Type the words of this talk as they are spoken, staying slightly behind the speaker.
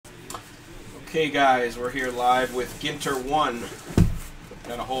Okay guys, we're here live with Ginter 1.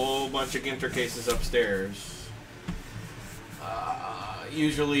 Got a whole bunch of Ginter cases upstairs.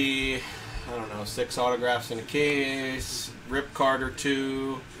 Usually, I don't know, 6 autographs in a case, rip card or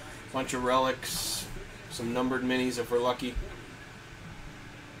 2, bunch of relics, some numbered minis if we're lucky.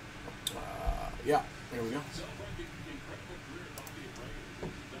 Yeah, there we go.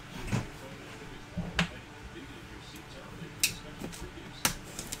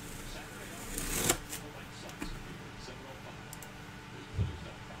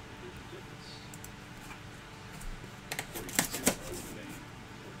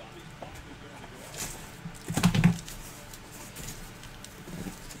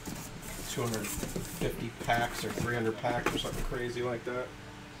 $250 packs or 300 packs or something crazy like that.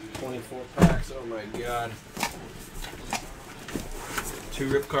 24 packs, oh my god. 2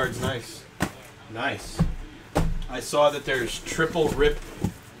 rip cards, nice. Nice. I saw that there's triple rip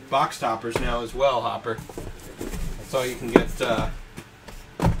box toppers now as well, Hopper. I saw you can get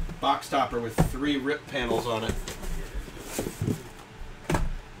box topper with 3 rip panels on it.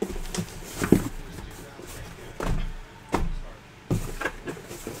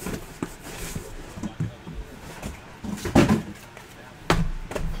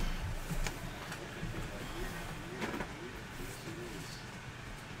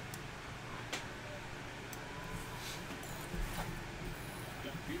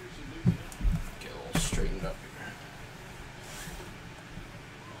 Straightened up here.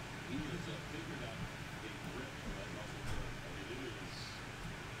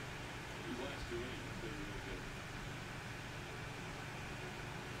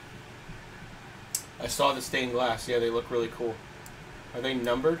 I saw the stained glass. Yeah, they look really cool. Are they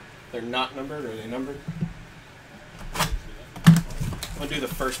numbered? They're not numbered. Are they numbered? I'll do the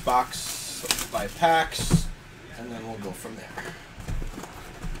first box by packs, and then we'll go from there.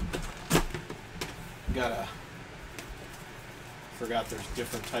 Forgot there's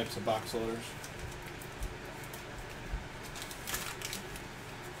different types of box loaders.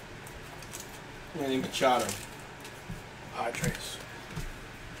 Anything Machado. Padres.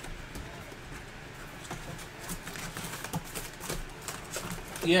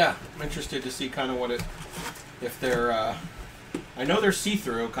 Yeah, I'm interested to see kind of what it, if they're, I know they're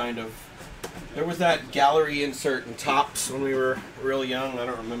see-through, kind of. There was that gallery insert in Topps when we were real young. I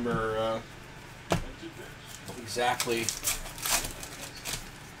don't remember exactly.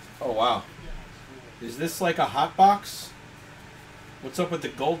 Oh wow, is this like a hot box? What's up with the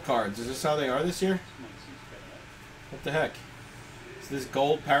gold cards? Is this how they are this year? What the heck? Is this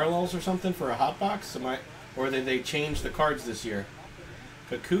gold parallels or something for a hot box? Or did they change the cards this year?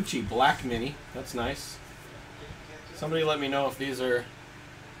 Kikuchi black mini, that's nice. Somebody let me know if these are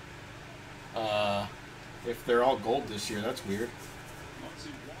if they're all gold this year. That's weird.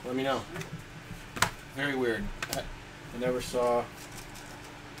 Let me know. Very weird. I never saw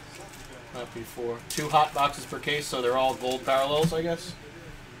that before. 2 hot boxes per case, so they're all gold parallels, I guess.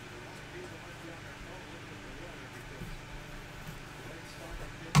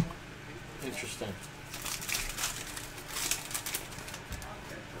 Interesting.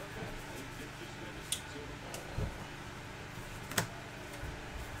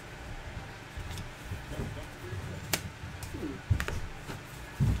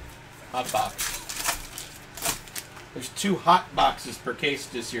 Hot box. There's 2 hot boxes per case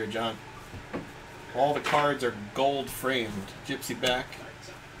this year, John. All the cards are gold framed. Gypsy back.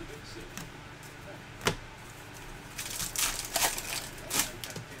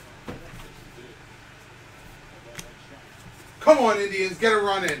 Come on, Indians, get a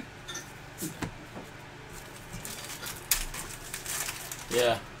run in.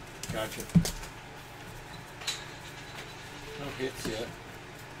 Yeah, gotcha. No hits yet.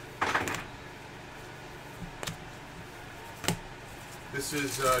 This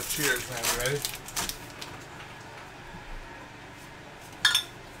is cheers, man. Ready?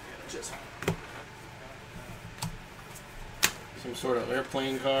 Just some sort of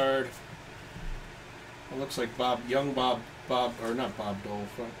airplane card. It looks like young Bob, or not Bob Dole,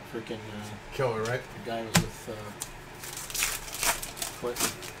 freaking Killer, right? the guy was with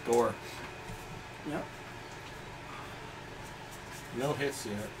Clinton Gore. Yep. No hits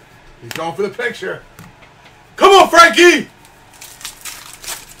yet. He's going for the picture. Come on, Frankie!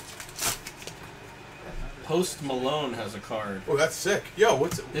 Post Malone has a card. Oh, that's sick. Yo,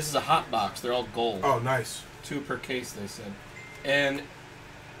 what's it? This is a hot box. They're all gold. Oh, nice. 2 per case, they said. And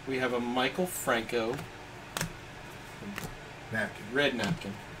we have a Michael Franco napkin. Red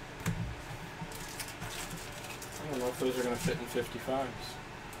napkin. I don't know if those are going to fit in 55s.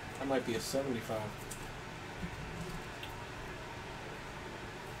 That might be a 75.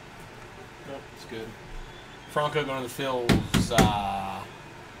 Oh, it's good. Franco going to the Phils.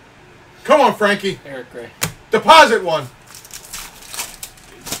 Come on, Frankie. Eric Gray. Deposit one.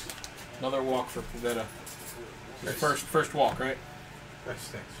 Another walk for Pavetta. His first walk, right? That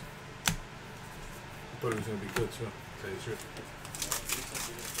stinks. I thought it was going to be good, too. Tell you the truth.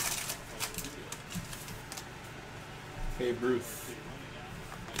 Babe Ruth.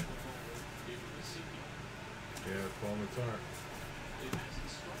 Yeah, Paul Matar.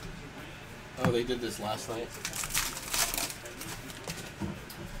 Oh, they did this last night.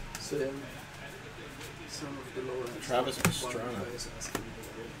 Same. Some of the lower Travis Pastrana. One guy is asking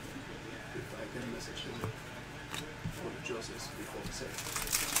if I can message him for the Joseph before the sale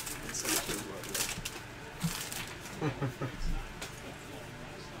and send it to him right away.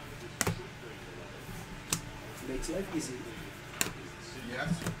 Makes life easy.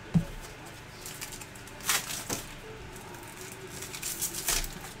 Yes.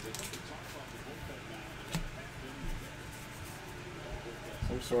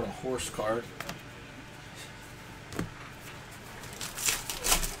 Some sort of horse card.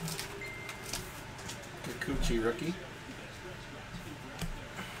 Kikuchi rookie.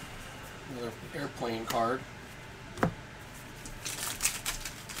 Another airplane card.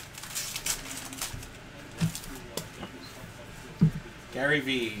 Gary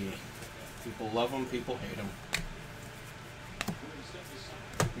V. People love him, people hate him.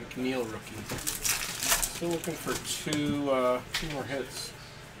 McNeil rookie. Still looking for two more hits.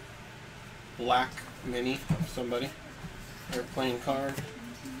 Black mini of somebody. Airplane card.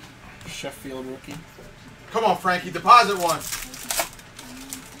 Sheffield rookie. Come on, Frankie. Deposit one.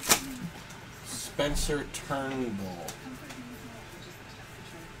 Spencer Turnbull.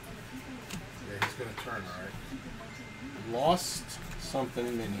 Yeah, he's going to turn, all right. Lost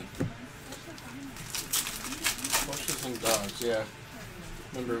something mini. Bushes and dogs, yeah.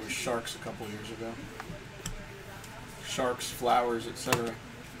 Remember it was Sharks a couple years ago. Sharks, Flowers, etc.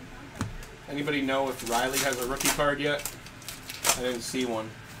 Anybody know if Riley has a rookie card yet? I didn't see one.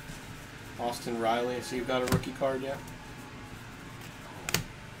 Austin Riley, has he got a rookie card yet?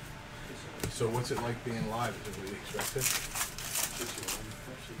 So what's it like being live? Is it what you expected?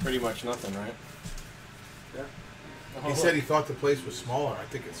 Pretty much nothing, right? Yeah. He said he thought the place was smaller. I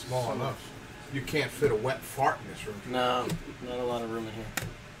think it's small enough. You can't fit a wet fart in this room. No, not a lot of room in here.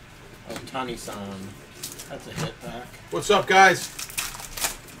 Oh, Tani-san. That's a hit back. What's up, guys?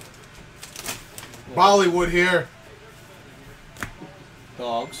 Yeah. Bollywood here.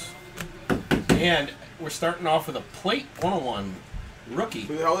 Dogs. And we're starting off with a plate 101 rookie.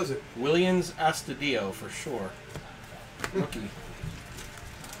 Who the hell is it? Williams Astudillo for sure. Rookie.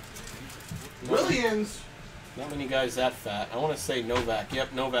 Williams. Not many guys that fat. I want to say Novak.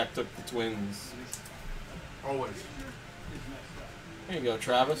 Yep, Novak took the Twins. Always. There you go,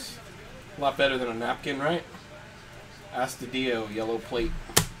 Travis. A lot better than a napkin, right? Astudillo, yellow plate.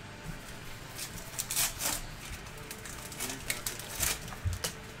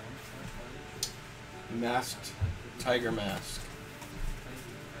 Masked tiger mask.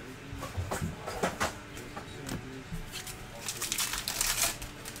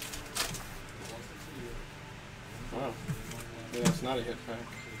 Wow. Yeah, it's not a hit pack.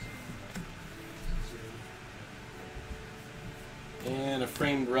 And a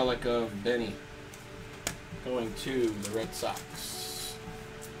framed relic of Benny going to the Red Sox.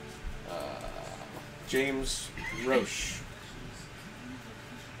 James Roche.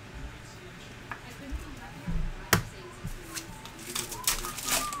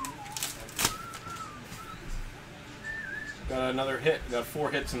 Got another hit. Got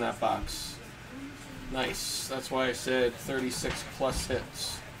 4 hits in that box. Nice. That's why I said 36 plus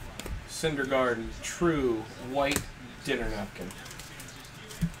hits. Syndergaard, true white dinner napkin.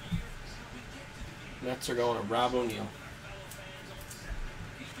 Mets are going to Rob O'Neill.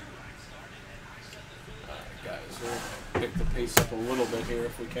 Alright, guys. We'll pick the pace up a little bit here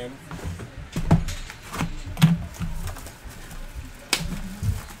if we can.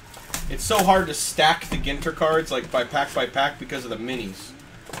 It's so hard to stack the Ginter cards like by pack because of the minis.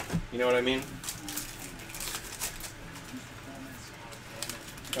 You know what I mean?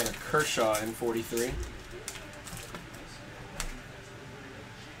 Got a Kershaw in 43.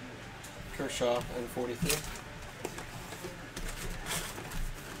 Kershaw in 43.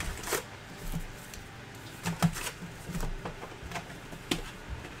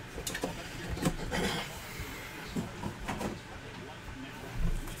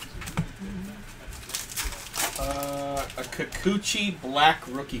 A Kikuchi Black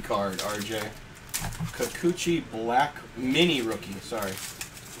rookie card, RJ. Kikuchi Black mini rookie, sorry.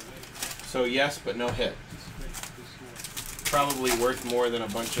 So yes, but no hit. probably worth more than a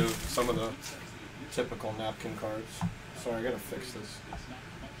bunch of some of the typical napkin cards. Sorry, I gotta fix this.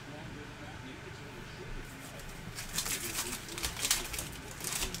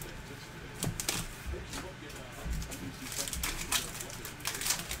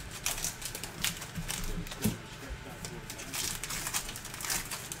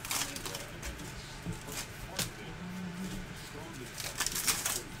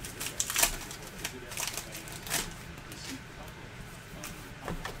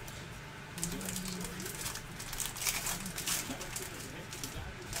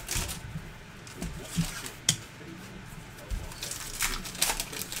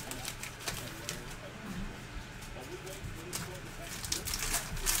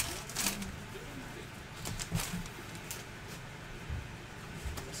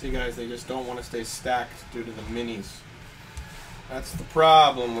 See guys, they just don't want to stay stacked due to the minis. That's the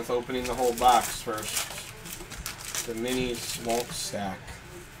problem with opening the whole box first. The minis won't stack.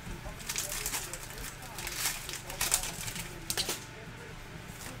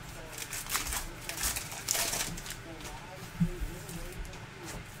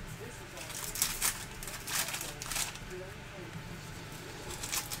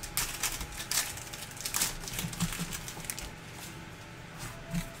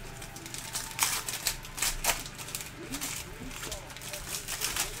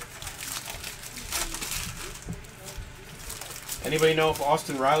 Anybody know if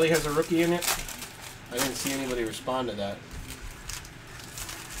Austin Riley has a rookie in it? I didn't see anybody respond to that.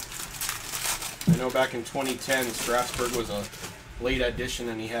 I know back in 2010, Strasburg was a late addition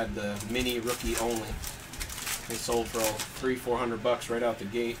and he had the mini rookie only. They sold for $300-400 right out the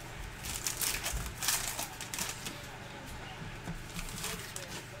gate.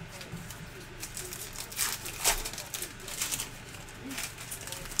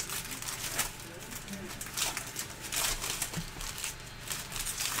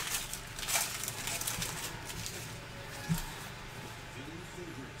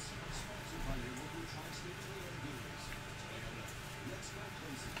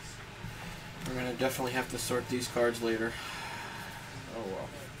 We're going to definitely have to sort these cards later. Oh well.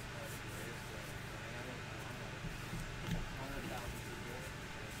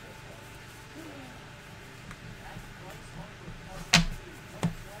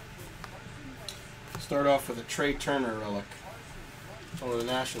 Start off with a Trey Turner relic. One of the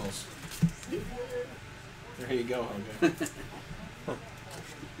Nationals. There you go, Jose.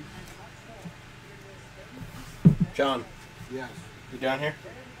 John. Yes. You down here?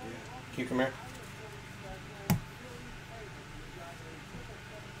 Can you come here?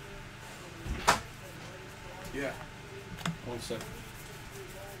 Yeah. One sec.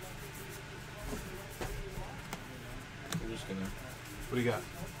 I'm just gonna... What do you got?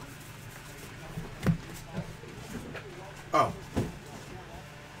 Oh.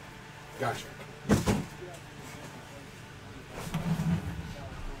 Gotcha.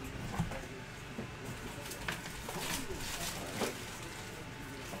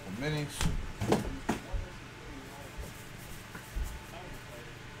 Couple minis.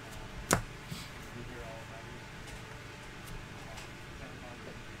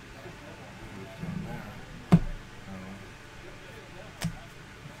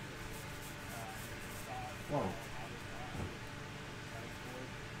 Whoa.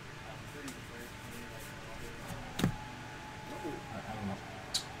 I don't know.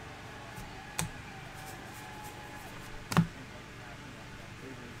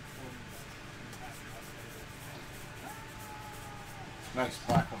 Nice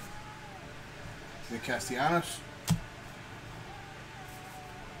black one. The Castellanos.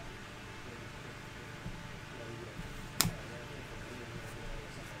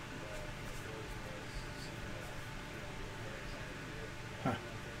 Huh.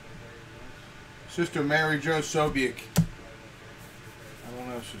 Sister Mary Jo Sobiek. I don't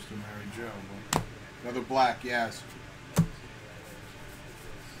know Sister Mary Jo, but another black, yes.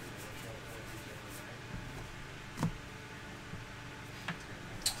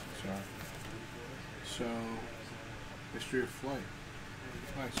 Sorry. So, History of Flight.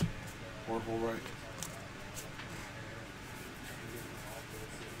 Nice. Orville Wright.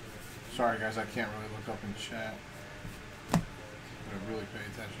 Sorry guys, I can't really look up in chat. But really pay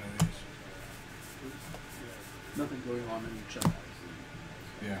attention to these. Nothing going on in the chat.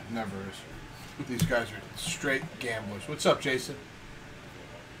 Yeah, never is. These guys are straight gamblers. What's up, Jason?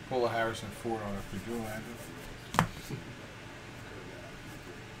 Pull a Harrison Ford on it. Could you imagine?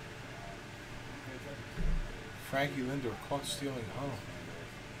 Frankie Lindor caught stealing home.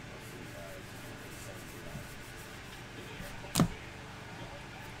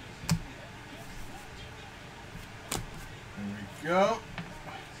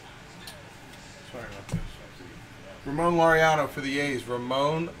 Ramon Laureano for the A's.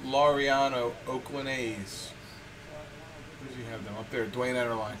 Ramon Laureano, Oakland A's. Who does he have them? Up there, Dwayne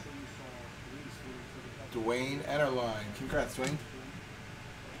Enterline. Dwayne Enterline. Congrats, Dwayne.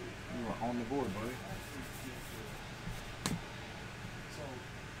 You were on the board, buddy.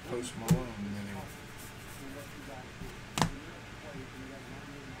 Post Malone, anyway.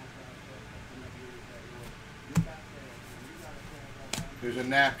 There's a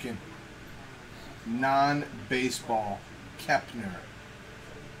napkin. Non-baseball. Kepner.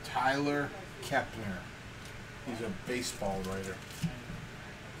 Tyler Kepner. He's a baseball writer.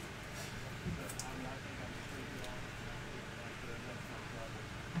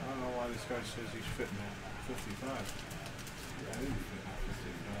 I don't know why this guy says he's fitting at 55. Yeah, I didn't fit at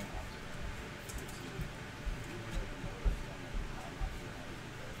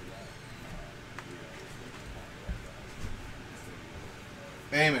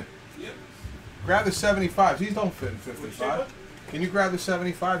 55. Eamon. Yep. Grab the 75s. These don't fit in 55. Can you grab the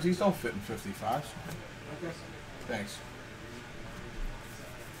 75s? These don't fit in 55s. Okay. Thanks.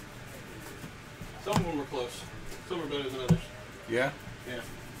 Some of them are close. Some are better than others. Yeah? Yeah.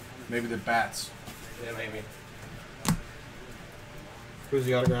 Maybe the bats. Yeah, maybe. Who's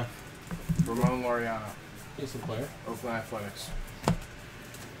the autograph? Ramon Laureano. Decent player. Oakland Athletics.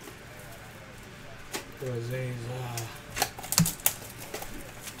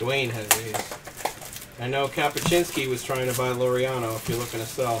 Dwayne has these. I know Kapuscinski was trying to buy Laureano if you're looking to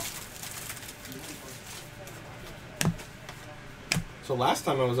sell. So last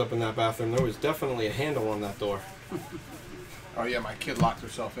time I was up in that bathroom, there was definitely a handle on that door. Oh, yeah, my kid locked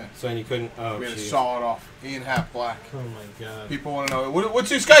herself in. So you couldn't... Oh, We had to geez. saw it off. Ian Happ Black. Oh, my God. People want to know, what's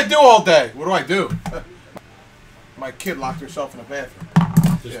this guy do all day? What do I do? My kid locked herself in a bathroom.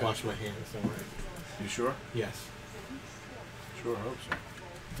 Just Yeah. wash my hands, don't worry. You sure? Yes. Sure, I hope so.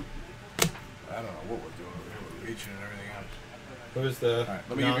 I don't know what we're doing over here. We're reaching and everything else. Who's the... All right,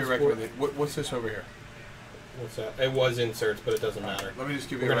 let me give you a non-sport? recommendation. What's this over here? What's that? It was inserts, but it doesn't matter. Let me just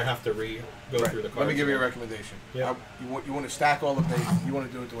give We're you going to a have to go through the cards. Let me give you a again. recommendation. Yeah. You want to stack all the base. You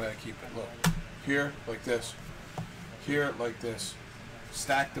want to do it the way I keep it. Look. Here, like this. Here, like this.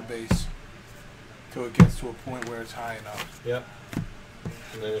 Stack the base till it gets to a point where it's high enough. Yep.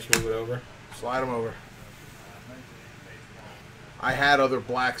 And then just move it over. Slide them over. I had other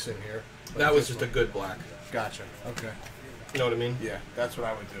blacks in here. like That was this just a one. good black. Gotcha. Okay. You know what I mean? Yeah, that's what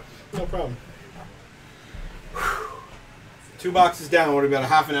I would do. No problem. 2 boxes down. What, about a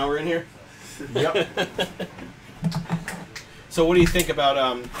half an hour in here? Yep. So what do you think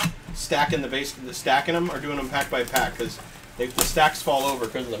about stacking stacking them or doing them pack by pack? Because the stacks fall over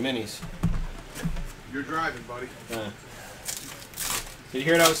because of the minis. You're driving, buddy. Did you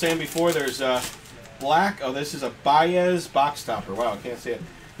hear what I was saying before? There's black. Oh, this is a Baez box topper. Wow, I can't see it.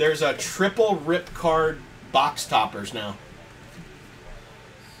 There's a triple rip card box toppers now.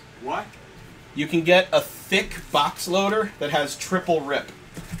 What? You can get a thick box loader that has triple rip.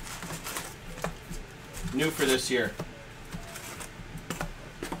 New for this year.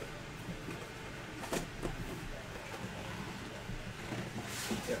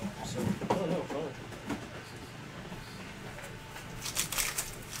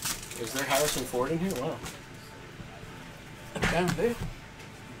 Is there Harrison Ford in here? Wow. Down there.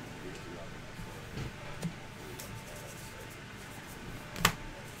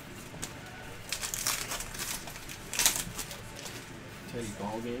 Teddy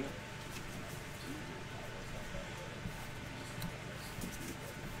Ballgame.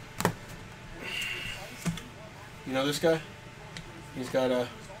 You know this guy? He's got a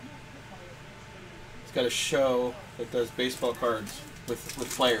show that does baseball cards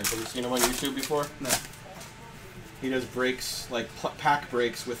with players. Have you seen him on YouTube before? No. He does breaks, like pack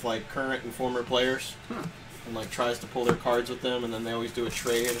breaks with like current and former players, and like tries to pull their cards with them, and then they always do a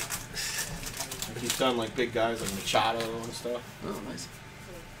trade. Like he's done like big guys like Machado and stuff. Oh, nice.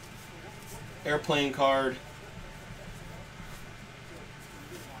 Airplane card.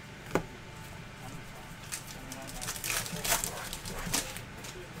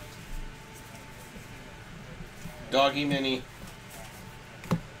 Doggy Mini.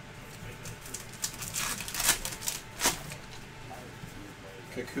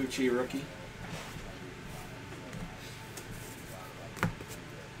 Kikuchi rookie.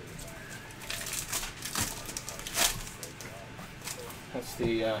 That's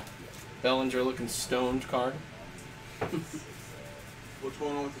the Bellinger looking stoned card. What's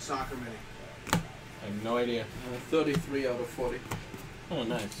going on with the soccer mini? I have no idea. 33 out of 40. Oh,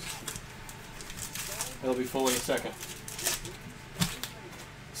 nice. It'll be full in a second.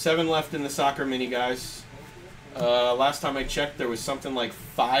 7 left in the soccer mini, guys. Last time I checked, there was something like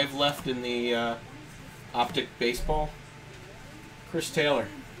 5 left in the Optic baseball. Chris Taylor,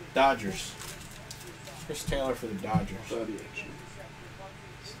 Dodgers. Chris Taylor for the Dodgers. 30 actually.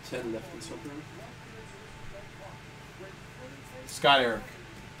 It's 10 left in something. Scott Eric.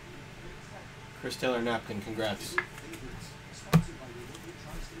 Chris Taylor napkin, congrats.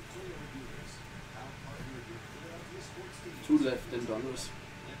 Two left in Donners.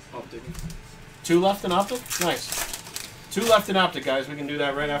 Optic. 2 left in Optic? Nice. 2 left in Optic, guys. We can do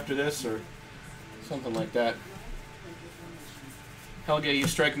that right after this or something like that. Helge, you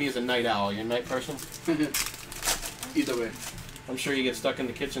strike me as a night owl. You a night person? Either way. I'm sure you get stuck in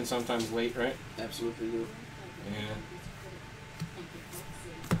the kitchen sometimes late, right? Absolutely do. Yeah.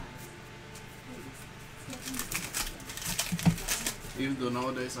 Even though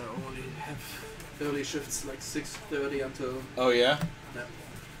nowadays I only have early shifts like 6:30 until. Oh, yeah? Yeah.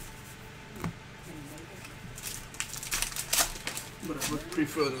 But I would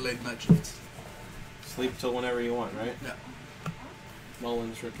prefer the late night shifts. Sleep till whenever you want, right? Yeah.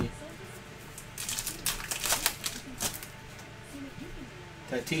 Mullins rookie.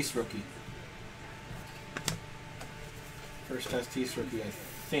 Tatis rookie. First Tatis rookie I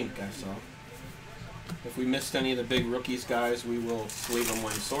think I saw. If we missed any of the big rookies, guys, we will sleeve them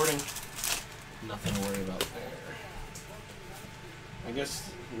when sorting. Nothing to worry about there. I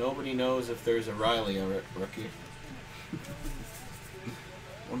guess nobody knows if there's a Riley rookie.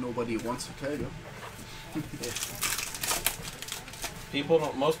 Or nobody wants to tell you. Yeah.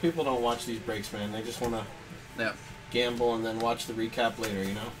 Most people don't watch these breaks, man. They just want to gamble and then watch the recap later,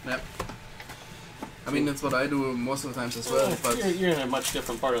 you know? Yep. I mean, that's what I do most of the times as well. But you're in a much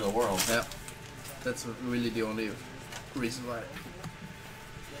different part of the world. yeah, that's really the only reason why.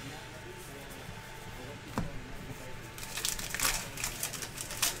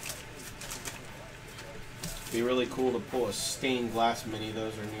 Be really cool to pull a stained glass mini.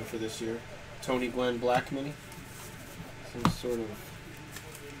 Those are new for this year. Tony Gwynn Black mini. Some sort of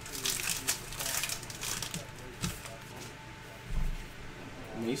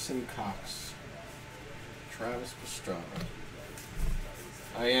Mason Cox. Travis Pastrana.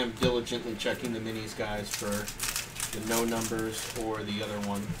 I am diligently checking the minis, guys, for the no numbers or the other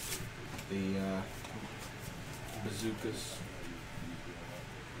one, the bazookas.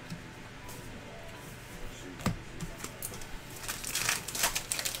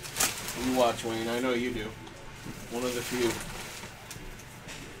 You watch, Wayne. I know you do. One of the few.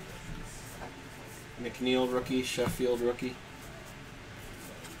 McNeil rookie, Sheffield rookie.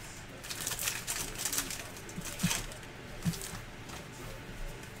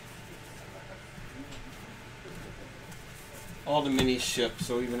 All the minis ship,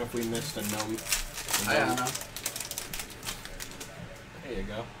 so even if we missed a no. There you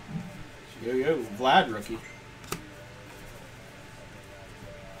go. Yo, Vlad rookie.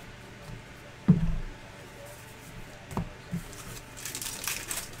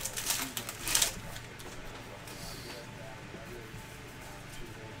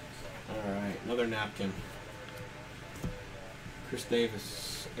 Alright, another napkin. Chris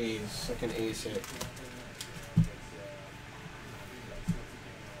Davis, A's, second A's hit.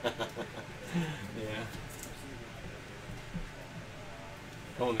 Yeah.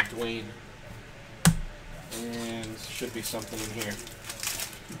 Going to Dwayne. And should be something in here.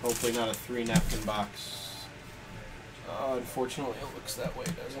 Hopefully not a 3 napkin box. Unfortunately it looks that way,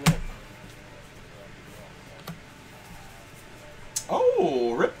 doesn't it?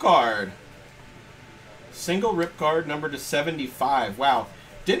 Oh, rip card. Single rip card numbered to 75. Wow.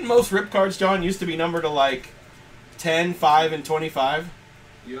 Didn't most rip cards, John, used to be numbered to like 10, 5, and 25?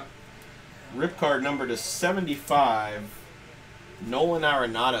 Yep. Rip card number to 75. Nolan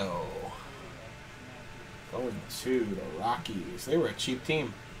Arenado. Going to the Rockies. They were a cheap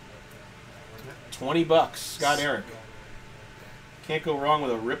team. $20. Scott Eric. Can't go wrong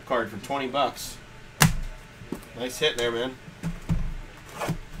with a rip card for 20 bucks. Nice hit there, man.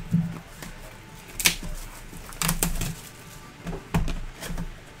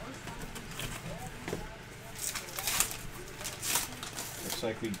 Looks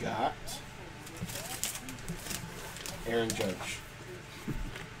like we got Aaron Judge.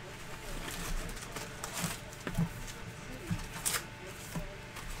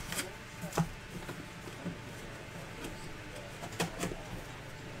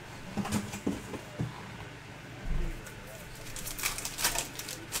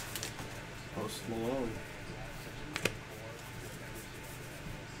 Post Malone.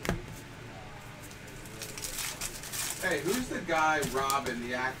 Hey, who's the guy, Robin,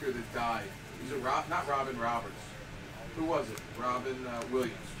 the actor that died? Was it not Robin Roberts? Who was it? Robin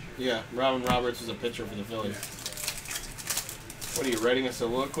Williams. Yeah, Robin Roberts is a pitcher for the Phillies. What are you writing a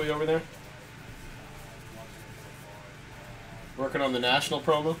soliloquy over there? Working on the national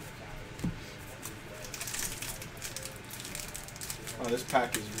promo. Oh, this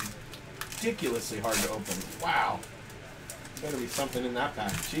pack is ridiculously hard to open. Wow. There's gotta be something in that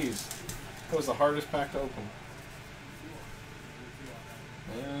pack. Jeez. That was the hardest pack to open.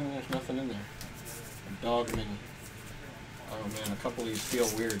 And there's nothing in there. A dog mini. Oh man, a couple of these feel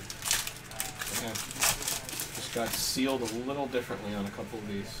weird. Yeah. Just got sealed a little differently on a couple of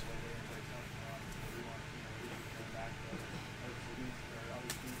these.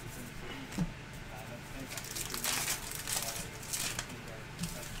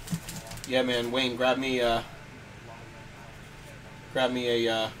 Yeah, man, Wayne, grab me an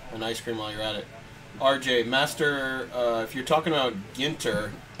ice cream while you're at it. RJ, Master, if you're talking about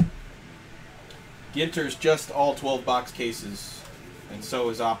Ginter, Ginter's just all 12 box cases, and so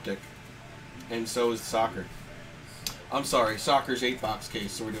is Optic, and so is Soccer. I'm sorry, Soccer's 8 box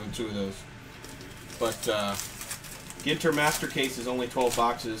case, so we're doing 2 of those. But Ginter Master case is only 12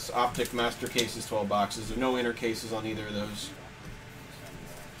 boxes. Optic Master case is 12 boxes. There's no inner cases on either of those.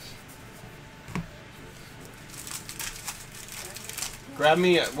 Grab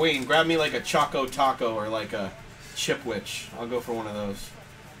me, Wayne, grab me like a Choco Taco or like a Chipwich. I'll go for one of those.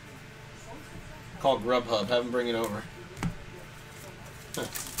 Call Grubhub. Have them bring it over. Huh.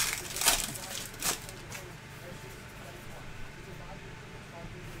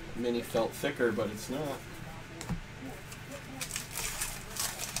 Mini felt thicker, but it's not.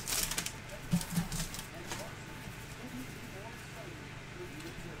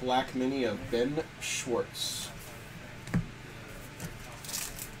 Black mini of Ben Schwartz.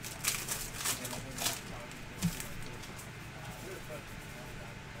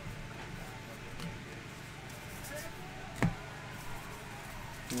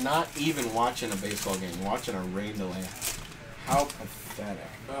 Not even watching a baseball game, watching a rain delay. How pathetic.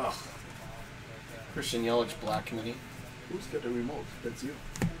 Ugh. Christian Yelich Black Mini. Who's got the remote? That's you.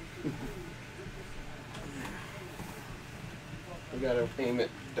 We gotta aim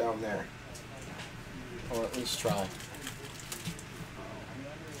it down there. Or at least try.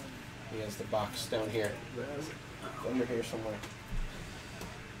 He has the box down here. Under here somewhere.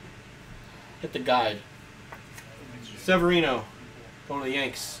 Hit the guide. Severino. Going to the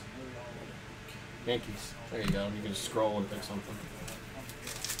Yanks. Yankees. There you go. You can just scroll and pick something.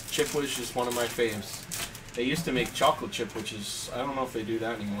 Chipwich is one of my faves. They used to make chocolate chip, which is, I don't know if they do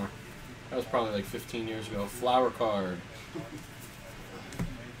that anymore. That was probably like 15 years ago. Flower card.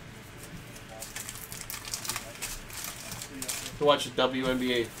 To watch the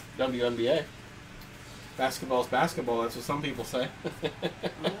WNBA. Basketball's basketball, that's what some people say.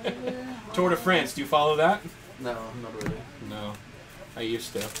 Tour de France, do you follow that? No, not really. No. I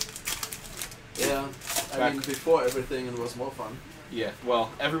used to. Yeah, I mean, before everything, it was more fun. Yeah,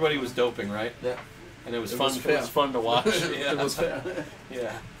 well, everybody was doping, right? Yeah. And it was fun. It was fun to watch. Yeah. It was fair.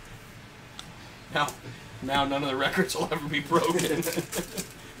 Yeah. Now none of the records will ever be broken.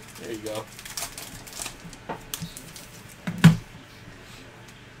 There you go.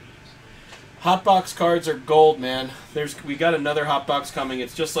 Hotbox cards are gold, man. We got another hotbox coming.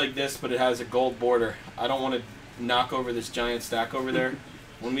 It's just like this, but it has a gold border. I don't want to knock over this giant stack over there.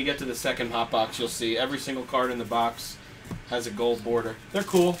 When we get to the second hotbox, you'll see every single card in the box has a gold border. They're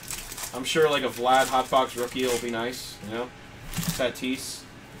cool. I'm sure like a Vlad hotbox rookie will be nice, you know? Tatis.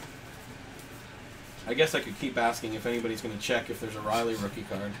 I guess I could keep asking if anybody's going to check if there's a Riley rookie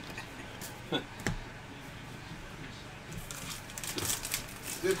card.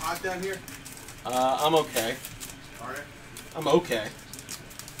 Is it hot down here? I'm okay. Alright. I'm okay.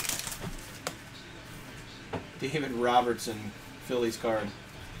 David Robertson, Phillies card.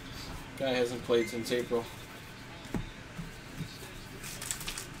 Guy hasn't played since April.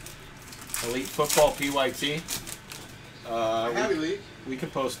 Elite Football PYT. I have Elite. We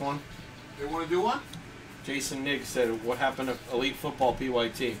could post one. They want to do one? Jason Niggs said, what happened to Elite Football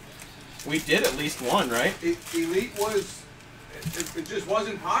PYT? We did at least one, right? Elite was... It just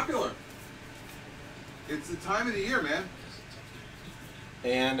wasn't popular. It's the time of the year, man.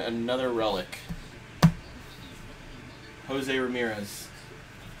 And another relic. Jose Ramirez.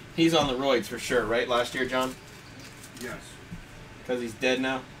 He's on the roids for sure, right? Last year, John? Yes. Because he's dead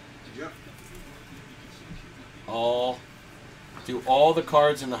now? Yep. Do all the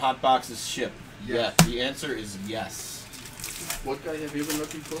cards in the hot boxes ship? Yes. Yeah, the answer is yes. What guy have you been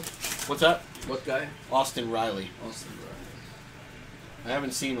looking for? What's that? What guy? Austin Riley. Austin Riley. I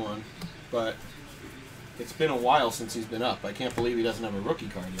haven't seen one, but it's been a while since he's been up. I can't believe he doesn't have a rookie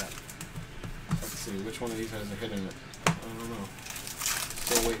card yet. Let's see, which one of these has a hit in it? I don't know.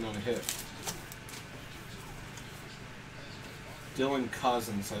 Still waiting on a hit. Dylan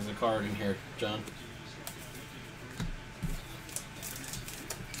Cousins has a card in here, John.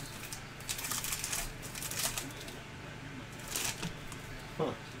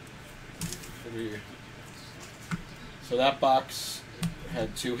 So that box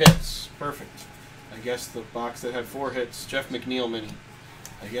had 2 hits. Perfect. I guess the box that had 4 hits, Jeff McNeil mini.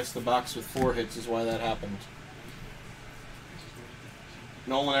 I guess the box with 4 hits is why that happened.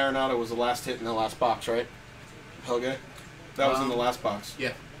 Nolan Arenado was the last hit in the last box, right? Helge? That was in the last box.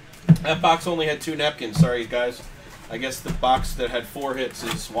 Yeah. That box only had 2 napkins. Sorry, guys. I guess the box that had 4 hits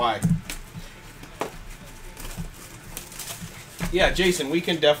is why. Yeah, Jason, we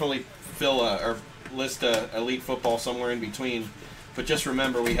can definitely fill or list elite football somewhere in between. But just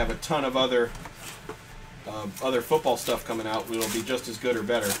remember, we have a ton of other football stuff coming out. It'll be just as good or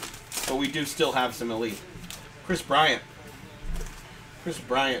better. But we do still have some elite. Chris Bryant. Chris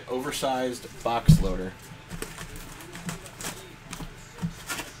Bryant, oversized box loader.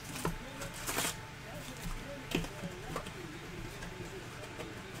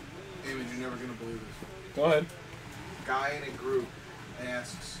 David, you're never going to believe this. Go ahead. Guy in a group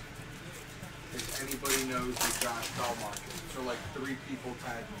asks if anybody knows the Josh Bell market. So like 3 people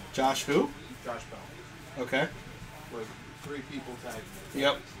tagged me. Josh who? Josh Bell. Okay. Like 3 people tagged me.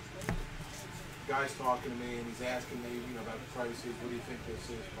 Yep. Guy's talking to me and he's asking me, you know, about the prices. What do you think this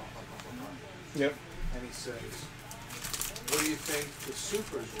is? Blah, blah, blah, blah, blah. Yep. And he says, what do you think the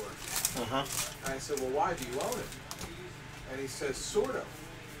Super's worth? Uh-huh. And I said, well, why do you own it? And he says, sort of.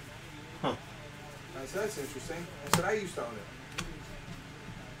 Huh. I said, that's interesting. I said, I used to own it.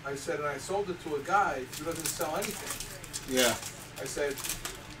 I said, and I sold it to a guy who doesn't sell anything. Yeah. I said,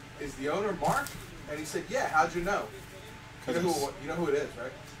 is the owner Mark? And he said, yeah, how'd you know? You know who it is,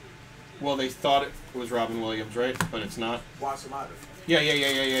 right? Well, they thought it was Robin Williams, right? But it's not. Wasamata.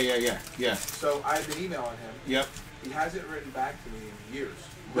 Yeah. So I've been emailing him. Yep. He hasn't written back to me in years.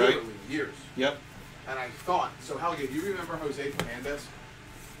 Right. Literally years. Yep. And I thought, so Helge, do you remember Jose Fernandez?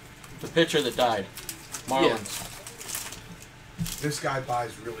 The pitcher that died. Marlins. This guy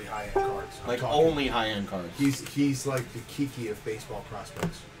buys really high-end cards. Like only high-end cards. He's like the Kiki of baseball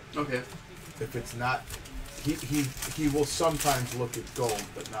prospects. Okay. If it's not, he will sometimes look at gold,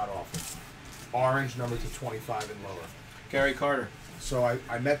 but not often. Orange, number to 25 and lower. Gary Carter. So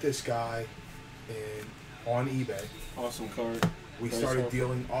I met this guy on eBay. Awesome card. We Very started soft.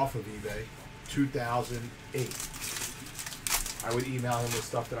 dealing off of eBay, 2008. I would email him with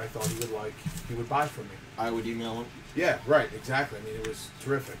stuff that I thought he would like. He would buy from me. I would email him. Yeah, right, exactly. I mean, it was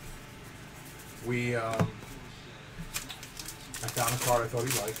terrific. I found a card I thought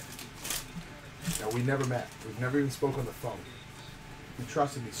he liked. Now, we never met. We've never even spoke on the phone. He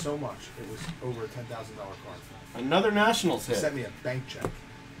trusted me so much. It was over a $10,000 card. Another Nationals He hit. sent me a bank check,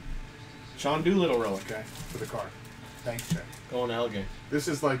 Sean Doolittle relic. okay, for the card. Bank check. Going to Helge. This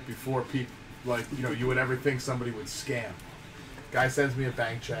is like before people, like, you know, you would ever think somebody would scam. Guy sends me a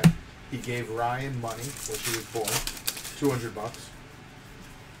bank check. He gave Ryan money when she was born, $200.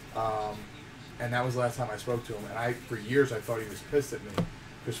 And that was the last time I spoke to him. And for years, I thought he was pissed at me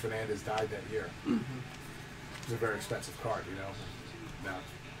because Fernandez died that year. Mm-hmm. It was a very expensive card, you know.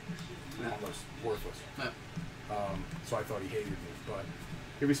 Now, almost worthless. Yeah. So I thought he hated me, but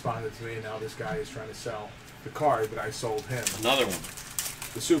he responded to me, and now this guy is trying to sell the card that I sold him. Another one.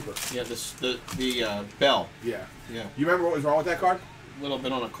 The Super. Yeah, the Bell. Yeah. Yeah. You remember what was wrong with that card? A little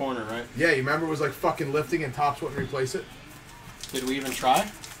bit on a corner, right? Yeah, you remember it was like fucking lifting and Topps wouldn't replace it? Did we even try?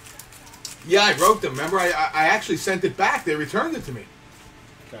 Yeah, I wrote them. Remember, I actually sent it back. They returned it to me.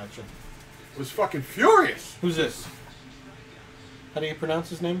 Gotcha. Was fucking furious. Who's this? How do you pronounce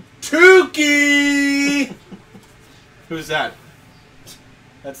his name? Tukey! Who's that?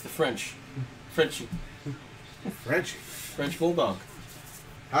 That's the Frenchie. Frenchie. French Bulldog.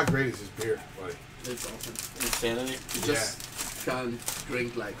 How great is his beer, buddy? It's awesome. Insanity. You just can't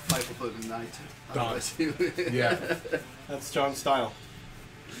drink like 5 of them a night. Done. Otherwise you... Yeah. That's John's style.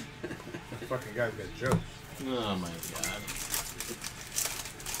 That fucking guy's got jokes. Oh my god.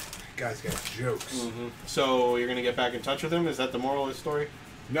 Guy's got jokes. Mm-hmm. So you're gonna get back in touch with him? Is that the moral of the story?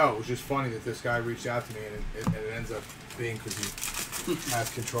 No, it was just funny that this guy reached out to me, and it ends up being because he has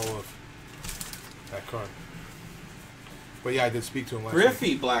control of that card. But yeah, I did speak to him last week.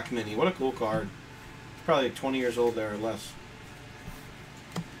 Griffey Black Mini. What a cool card. He's probably like 20 years old there or less.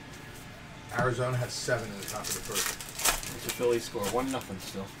 Arizona has 7 in the top of the first. It's a Philly score. 1-0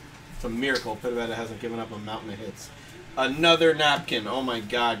 still. It's a miracle Pivetta hasn't given up a mountain of hits. Another napkin. Oh my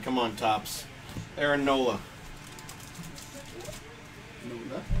god. Come on, Tops. Aaron Nola.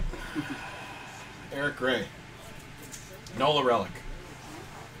 Nola. Eric Gray. Nola relic.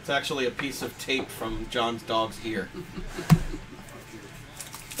 It's actually a piece of tape from John's dog's ear.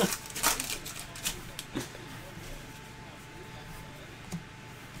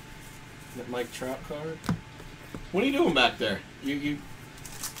 That Mike Trout card. What are you doing back there? You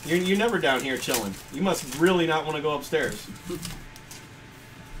You're never down here chilling. You must really not want to go upstairs.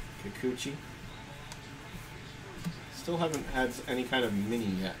 Kikuchi. Still haven't had any kind of mini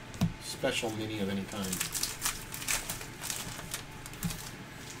yet. Special mini of any kind.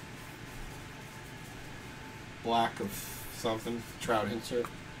 Black of something. Trout insert.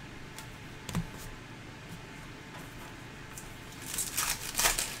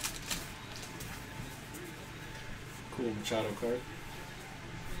 Cool Machado card.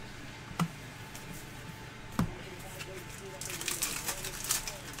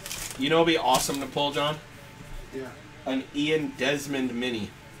 You know, it'd be awesome to pull, John? Yeah. An Ian Desmond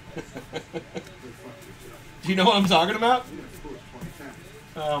mini. Good fuck you, Do you know what I'm talking about? yeah, of course,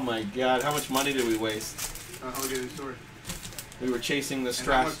 2010. Oh my god, how much money did we waste? I'll get the story. We were chasing the And how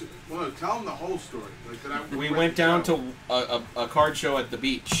Strass. much- Well, tell them the whole story. Like, that I We went down to a card show at the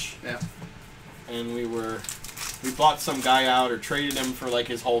beach, Yeah. and we bought some guy out or traded him for like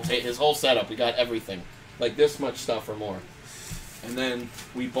his whole setup. We got everything, like this much stuff or more. And then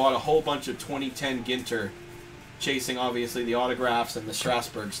we bought a whole bunch of 2010 Ginter, chasing obviously the autographs and the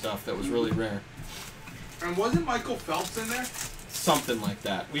Strasburg stuff that was really rare. And wasn't Michael Phelps in there? Something like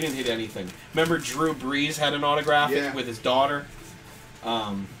that. We didn't hit anything. Remember Drew Brees had an autograph Yeah. with his daughter?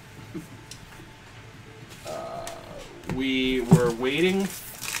 We were waiting.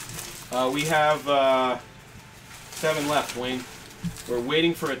 We have 7 left, Wayne. We're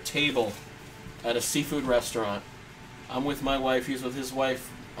waiting for a table at a seafood restaurant. I'm with my wife. He's with his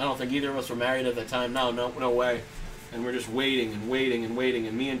wife. I don't think either of us were married at the time. No way. And we're just waiting and waiting and waiting.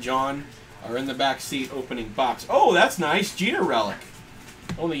 And me and John are in the back seat opening box. Oh, that's nice. Ginter relic.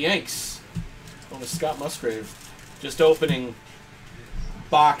 On the Yanks. On the Scott Musgrave. Just opening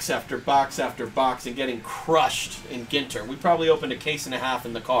box after box after box and getting crushed in Ginter. We probably opened a case and a half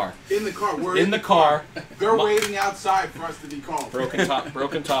in the car. In the car. We're In the car. They're waiting outside for us to be called.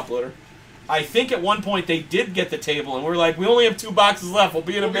 Broken top loader. I think at one point they did get the table, and we're like, we only have 2 boxes left. We'll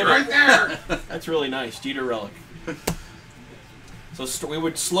be in a minute. Right there. That's really nice. Jeter relic. So we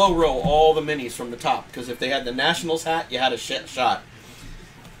would slow roll all the minis from the top, because if they had the Nationals hat, you had a shot.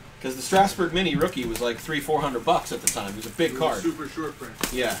 Because the Strasburg mini rookie was like $300-400 at the time. It was a big card. Super short print.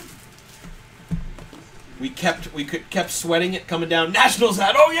 Yeah. We kept sweating it coming down. Nationals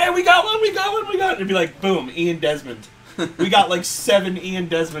hat. Oh yeah, we got one. It'd be like boom, Ian Desmond. We got like 7 Ian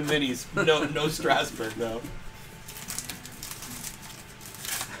Desmond minis. No Strasburg though.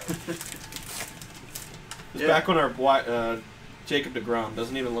 It's back when our Jacob DeGrom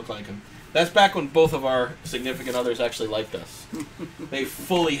doesn't even look like him. That's back when both of our significant others actually liked us. They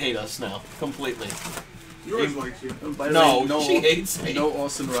fully hate us now, completely. Yours likes you. By the No, way, no, she hates me. no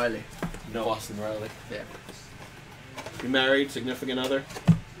Austin Riley. No Austin Riley. Yeah. You married, significant other?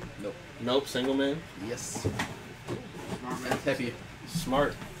 Nope. Nope, single man. Yes. Smart And man. happy.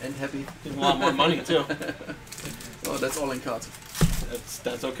 Smart. And happy. There's a lot more money too. Oh, that's all in cards.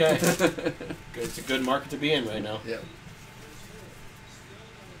 That's okay. It's a good market to be in right now. Yeah.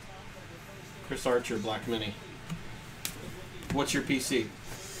 Chris Archer, Black Mini. What's your PC?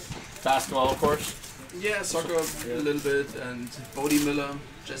 Basketball, of course. Yeah, soccer a little bit, and Bodie Miller,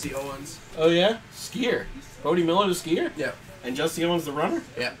 Jesse Owens. Oh yeah, skier. Bodie Miller, the skier, Yeah. and Jesse Owens, the runner.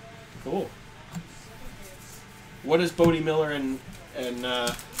 Yeah. Cool. What does Bodie Miller and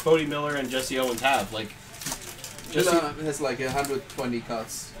Jesse Owens have? Like, Jesse, Miller has like 120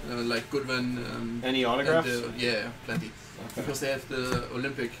 cards, like Goodwin. any autographs? And, yeah, plenty. Okay. Because they have the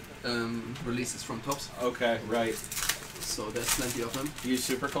Olympic releases from Topps, Okay, right. so there's plenty of them. You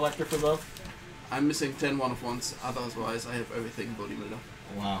super collector for both? I'm missing 10 one-of-ones, otherwise I have everything Bodie Miller.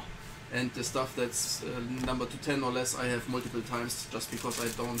 Wow. And the stuff that's number to 10 or less, I have multiple times just because I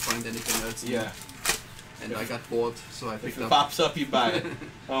don't find anything else. Yeah. And I got bored, so I If picked it up. pops up, you buy it.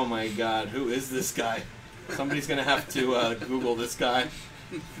 Oh my God, who is this guy? Somebody's gonna have to Google this guy.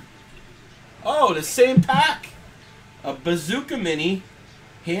 Oh, the same pack. A Bazooka Mini,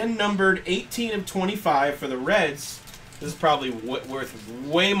 hand numbered 18 of 25 for the Reds. This is probably worth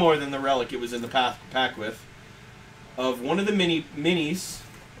way more than the relic it was in the pack with. Of one of the minis,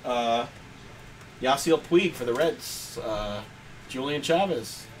 Yasiel Puig for the Reds. Julian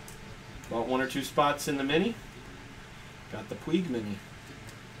Chavez. Bought 1 or 2 spots in the mini. Got the Puig Mini.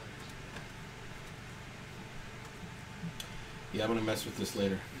 Yeah, I'm going to mess with this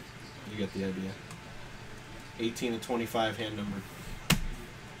later. You get the idea. 18 to 25 hand number.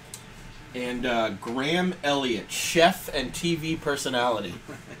 And Graham Elliott, chef and TV personality.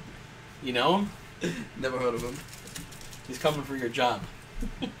 You know him? Never heard of him. He's coming for your job.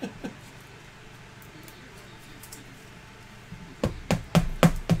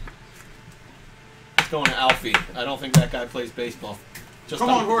 It's going to Alfie. I don't think that guy plays baseball. Just Come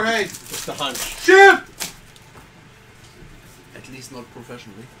a, on, Jorge. Just a hunch. Ship! At least not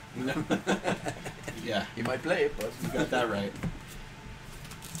professionally. Yeah, He might play it, but you got that right.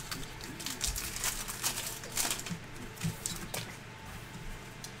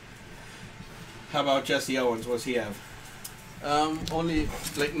 How about Jesse Owens? What's he have? only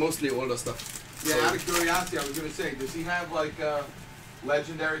like mostly older stuff. Yeah, So- out of curiosity, I was gonna say, does he have like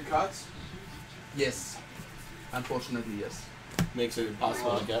legendary cuts? Yes. Unfortunately, yes. Makes it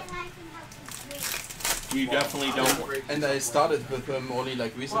impossible to get. You definitely don't. And I started with them only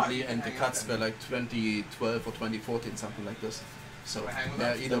like recently, and the cuts were like 2012 or 2014, something like this. So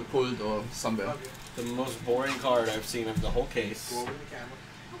they're either pulled or somewhere. The most boring card I've seen of the whole case. Go over the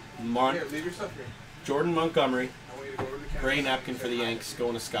camera. Here, leave your stuff here. Jordan Montgomery, I want you to go over the camera. gray napkin for the Yanks,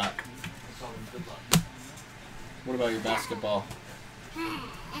 going to Scott. What about your basketball?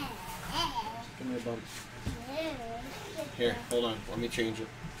 Give me a bump. Here, hold on. Let me change it.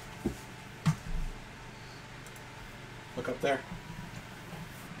 Look up there.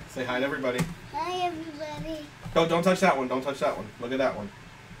 Say hi to everybody. Hi, everybody. Oh, don't touch that one. Don't touch that one. Look at that one.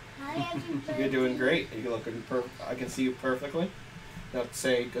 Hi, everybody. You're doing great. You're looking I can see you perfectly. Now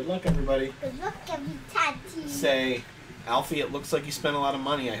say good luck, everybody. Good luck, everybody. Say, Alfie, it looks like you spent a lot of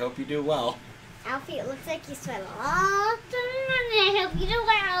money. I hope you do well. Alfie, it looks like you spent a lot of money. I hope you do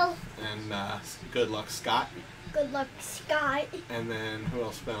well. And good luck, Scott. Good luck, Scott. And then who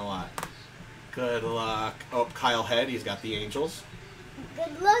else spent a lot? Good luck. Oh, Kyle Head. He's got the Angels.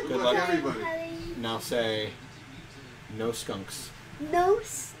 Good luck, Good luck, everybody. Now say, no skunks. No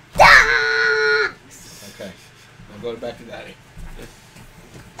stocks. Okay. Now go back to Daddy.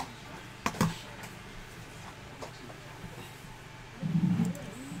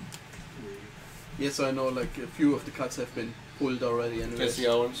 Yes, I know like a few of the cuts have been pulled already anyways. Jesse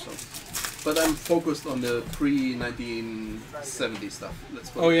Owens. But I'm focused on the pre-1970 stuff.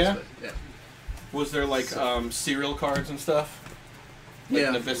 Let's put Oh, it yeah? this way. Yeah. Was there like cereal cards and stuff? Like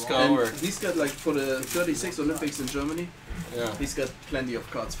Yeah. Nabisco And or he's got like for the 36 Olympics in Germany, yeah. he's got plenty of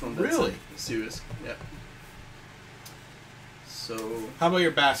cards from that Really? series. Yeah. So How about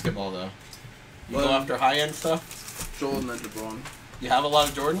your basketball though? You go Well- after high end stuff? Jordan and LeBron. You have a lot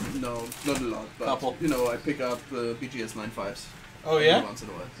of Jordan? No, not a lot, but Couple. you know, I pick up BGS 9.5s. Oh every yeah? Once in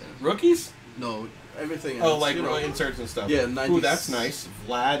a while. Yeah. Rookies? No, everything Oh, else. like you know, inserts and stuff. Yeah, Ooh, 90s. that's nice.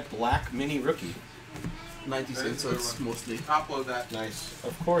 Vlad Black Mini Rookie. 90s That is a good inserts one. mostly. Upload that. Nice.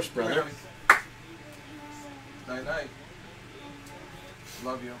 Of course, brother. Night night.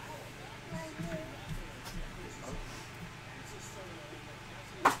 Love you.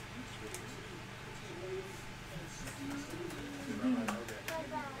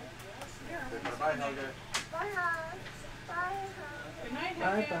 Bye, Helga.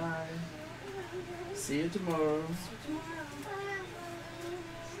 Bye bye. See you tomorrow.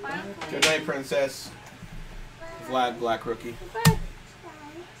 Good night, Princess. Vlad Black Rookie. Oh,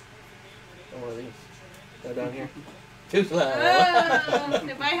 one of these. Go down here. Too slow.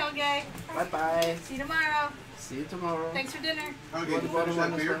 Goodbye, Helge. Bye bye. See you tomorrow. See you tomorrow. Thanks for dinner. Helga, What did you about finish the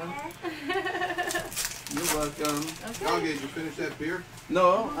that one beer? as well? You're welcome. Helga, did you finish that beer?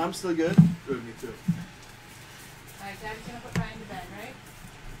 No, I'm still good. Good, me too. Alright, Dad's gonna put Ryan to bed, right?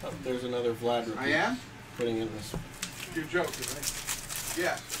 Oh, there's another Vlad Rookie. I am? Putting in this. You're joking, right?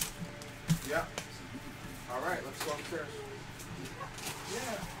 Yeah. Yeah. All right, let's go upstairs.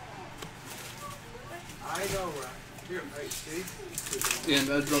 Yeah. I know, right? Here, hey, see? Yeah, and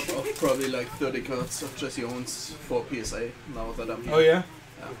I'll drop off probably like 30 cards of Jesse Owens for PSA now that I'm here. Oh yeah?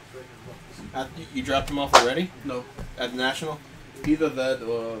 Yeah. You dropped them off already? No, At the National? either that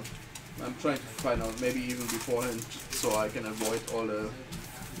or I'm trying to find out maybe even beforehand so I can avoid all the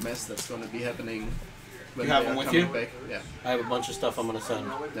mess that's going to be happening when You have they them are with coming you? back. Yeah. I have a bunch of stuff I'm going to send.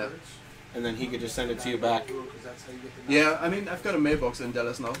 Yeah. And then he could just send it to you back. Yeah, I mean, I've got a mailbox in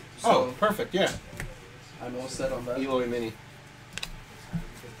Dallas now, so Oh, perfect, yeah. I'm all set on that. Eloy Mini.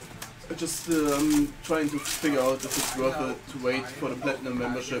 I just I'm trying to figure out if it's worth it to wait for the Platinum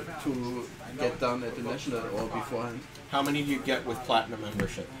membership to get done at the National or beforehand. How many do you get with Platinum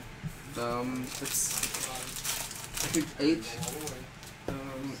membership? It's I think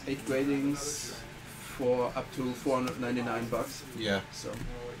eight gradings for up to $499. Yeah. So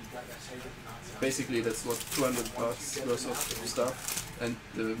basically that's what $200 worth of stuff, and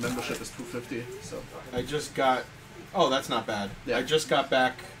the membership is $250. So I just got... Oh, that's not bad. Yeah. I just got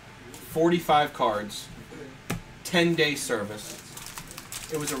back 45 cards, 10-day service.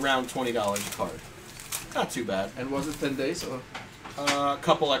 It was around $20 a card. Not too bad. and was it 10 days or? A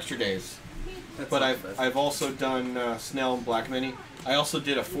couple extra days. That's But not bad. I've also done Snell and Black Mini. I also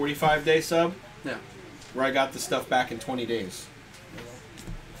did a 45-day sub Yeah. where I got the stuff back in 20 days.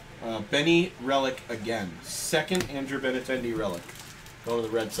 Benny relic again. Second Andrew Benintendi relic. Going to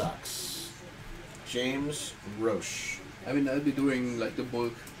the Red Sox. James Roche. I mean, I'll be doing like the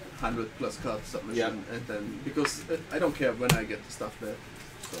bulk 100+ card submission, and then because I don't care when I get the stuff there.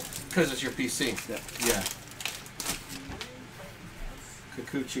 Because it's your PC. Yeah. Yeah.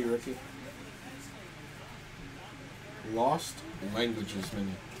 Kikuchi rookie. Lost Languages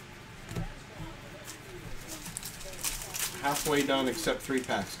mini. Halfway done except 3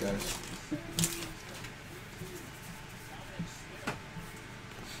 packs, guys.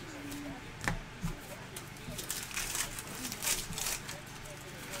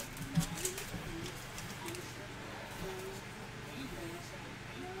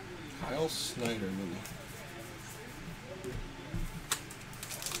 Kyle Snyder mini.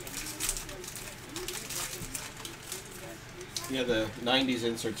 Yeah, the 90s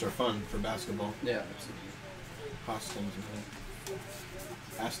inserts are fun for basketball. Yeah, absolutely. Hoskins,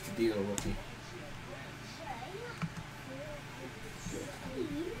 Astudillo rookie.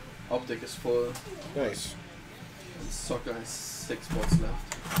 Optic is full. Nice. And soccer has 6 spots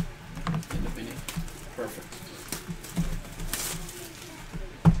left in the mini. Perfect.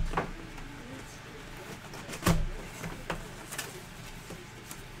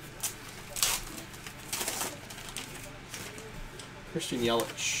 Christian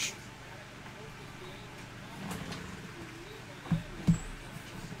Yelich.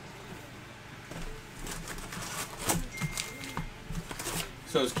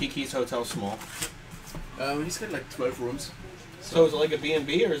 So is Kiki's Hotel small? He's got like 12 rooms. So is it like a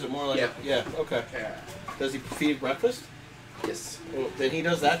B&B or is it more like Yeah. Okay. Does he feed breakfast? Yes. Well, then he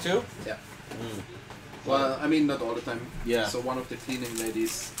does that too? Yeah. Mm. Well, I mean, not all the time. Yeah. So one of the cleaning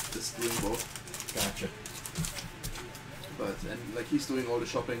ladies is doing both. Gotcha. And like he's doing all the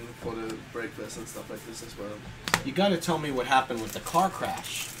shopping for the breakfast and stuff like this as well. You gotta tell me what happened with the car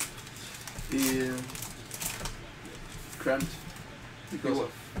crash. He cramped because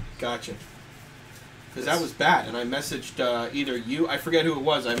of. Gotcha. Because that was bad, and I messaged either you, I forget who it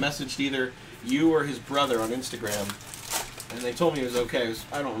was, I messaged either you or his brother on Instagram, and they told me it was okay. It was,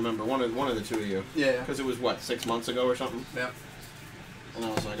 I don't remember, one of the two of you. Yeah. Because it was, what, 6 months ago or something? Yeah. And I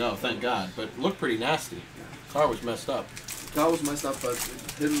was like, oh, thank God. But it looked pretty nasty. Car was messed up. Car was messed up, but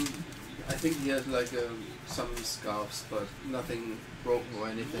him, I think he had like some scarves, but nothing broken or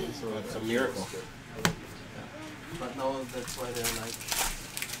anything. So That's a miracle. Yeah. But now that's why they're like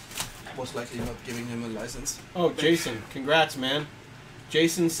most likely not giving him a license. Oh, Jason, congrats, man.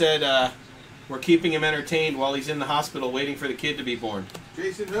 Jason said we're keeping him entertained while he's in the hospital waiting for the kid to be born.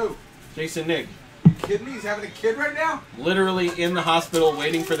 Jason who? Jason Nig. You kidding me? He's having a kid right now? Literally in the hospital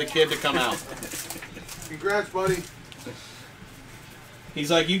waiting for the kid to come out. Congrats, buddy. He's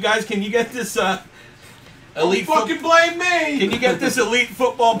like, you guys, can you get this Don't fucking blame me! Can you get this elite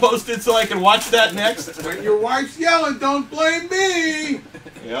football posted so I can watch that next? When your wife's yelling, don't blame me!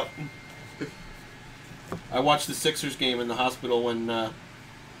 Yep. I watched the Sixers game in the hospital when my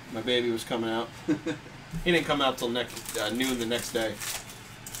baby was coming out. He didn't come out till noon the next day.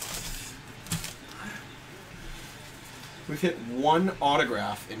 We've hit one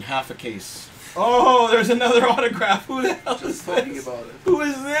autograph in half a case. Oh, there's another autograph. Who the hell is Just talking this? about it. Who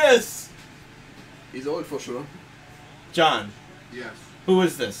is this? He's old for sure. John, Yes. who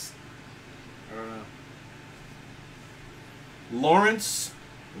is this? I don't know. Lawrence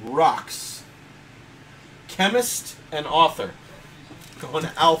Rocks. Chemist and author. Going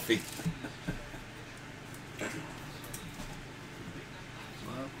to Alfie. Well,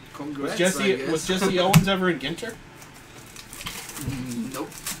 congrats, Was Jesse Owens ever in Ginter? Nope.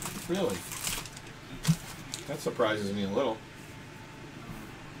 Really? That surprises me a little.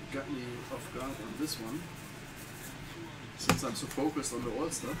 Got me off guard on this one. Since I'm so focused on the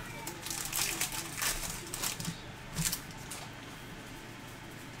All-Star.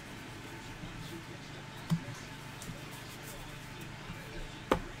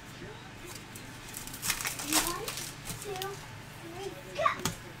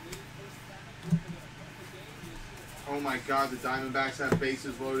 Oh my God, the Diamondbacks have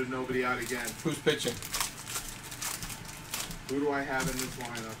bases loaded, nobody out again. Who's pitching? Who do I have in this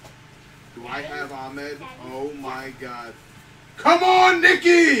lineup? Do I have Ahmed? Oh my God. Come on,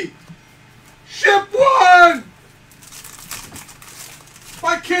 Nikki! Ship one!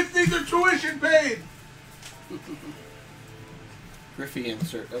 My kids need their tuition paid! Griffey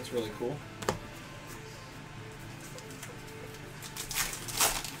insert. That's really cool.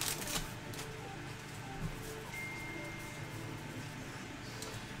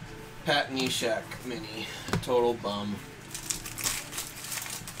 Pat Neshek mini. Total bum.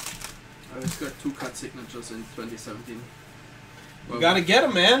 I've got 2 cut signatures in 2017. You gotta get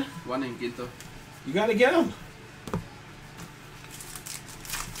him, man. One in Ginter. You gotta get him.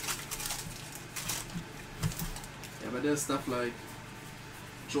 Yeah, but there's stuff like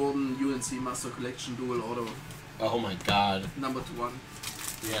Jordan UNC Master Collection Dual Auto Oh my god. number 1.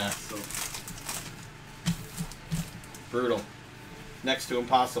 Yeah. So Brutal. Next to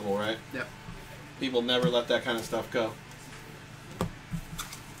impossible, right? Yep. People never let that kind of stuff go.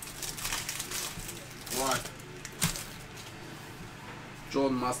 What?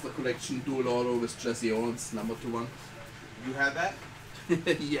 Jordan Master Collection Dual Auto with Jesse Owens number 1. You had that?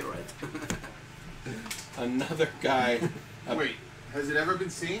 Yeah, right. Another guy. Wait, has it ever been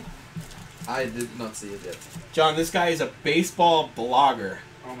seen? I did not see it yet. John, this guy is a baseball blogger.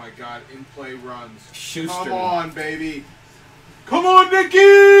 Oh my god, in play runs. Schuster. Come on, baby. Come on,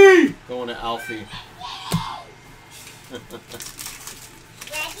 Nicky! Going to Alfie. Ready,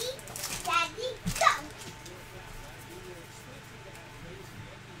 Daddy, go!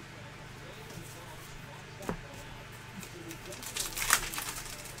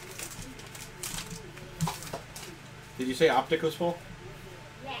 Did you say optic was full?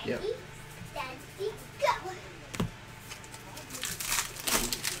 Ready, Yep. Daddy, go!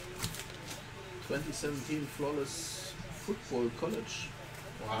 2017 Flawless Football College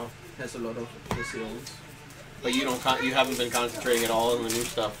Wow. has a lot of Jesse Owens. But you don't. You haven't been concentrating at all on the new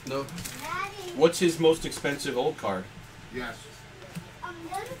stuff. No, Daddy, What's his most expensive old card? Yes. I'm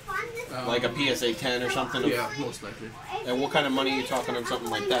gonna find this. Like a PSA 10 or something? Yeah, most likely. And what kind of money are you talking on something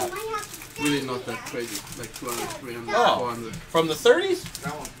like that? Really not that crazy. Like 200, 300, Oh. 400. From the 30s?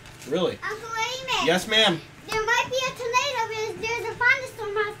 That one. Really? Uncle Amy. Yes, ma'am. There might be a tornado because there's a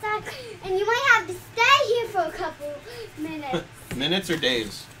thunderstorm outside, and you might have to stay here for a couple minutes. Minutes or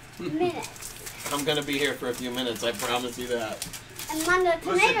days? minutes. I'm gonna be here for a few minutes. I promise you that. And when the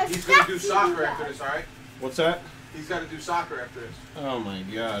tornado Listen, he's gonna do strikes, soccer you after this, alright? What's that? He's gotta do soccer after this. Oh my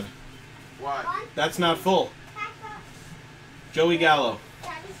god. Why? One, That's not full. back up, Joey Gallo.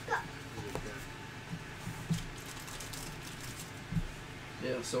 Daddy's go.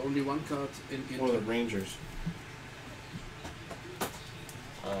 Yeah, so only one card in Or the Ginter. Rangers.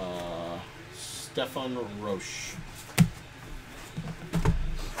 Stefan Roche.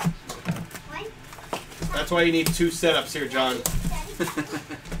 One, That's why you need 2 setups here, John. Daddy.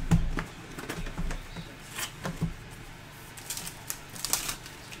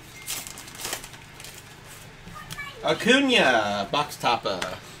 Acuna, box topper.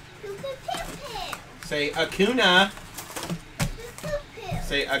 Poo-poo-poo-poo. Say Acuna. Poo-poo-poo.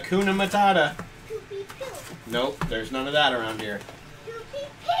 Say Acuna Matata. Poo-pee-poo. Nope, there's none of that around here.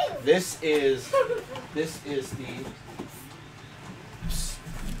 Poo-pee-poo. This is the.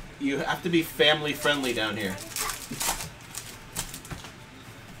 You have to be family friendly down here.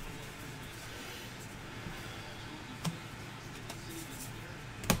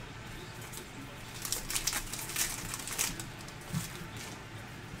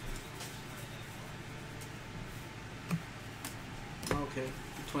 Okay,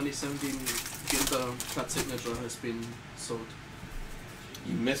 2017 Ginter cut signature has been sold.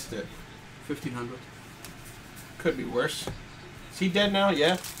 You missed it. 1500. Could be worse. Is he dead now?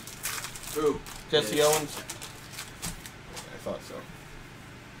 Yeah. Who? Jesse Yes. Owens. I thought so.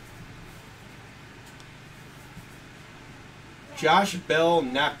 Josh Bell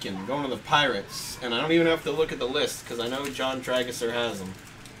Napkin going to the Pirates, and I don't even have to look at the list because I know John Tragesser has him.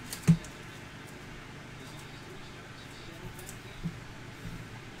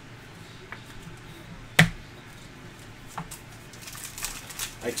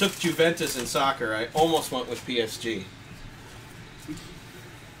 I took Juventus in soccer. I almost went with PSG.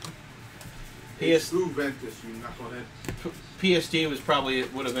 It's Juventus, you knucklehead. PSG was probably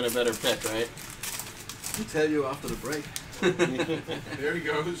would have been a better pick, right? I'll tell you after the break. There he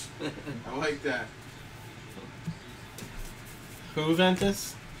goes. I like that.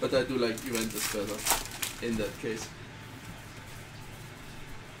 Juventus? But I do like Juventus better in that case.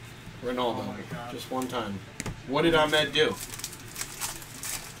 Ronaldo. Oh my God. Just one time. What did Ahmed do?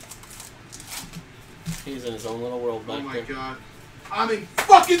 He's in his own little world Oh back my there. god. I'm in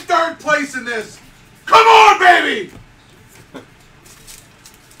fucking third place in this! Come on, baby!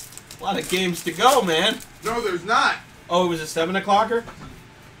 A lot of games to go, man. No, there's not. Oh, it was a 7 o'clocker?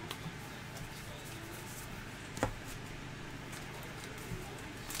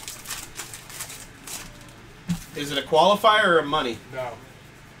 Is it a qualifier or a money? No.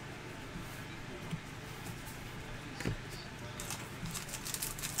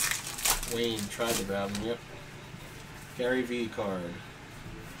 Wayne tried to grab him, yep. Gary V card.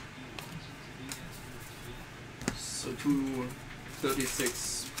 So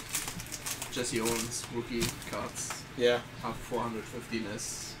 236 Jesse Owens rookie cards. Yeah. Have 415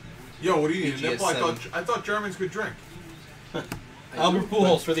 as Yo, what do you need? A PGS nipple? 7. I thought Germans could drink. Albert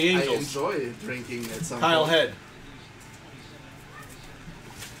Pujols for the I Angels. enjoy drinking at some Kyle point. Head.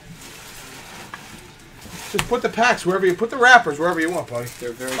 Just put the packs wherever you put the wrappers wherever you want, buddy.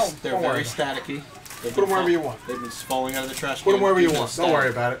 They're very Oh, they're don't worry very about staticky. They've Put them been wherever fall- you want. They've been falling out of the trash Put can. them wherever you Keep want. them Don't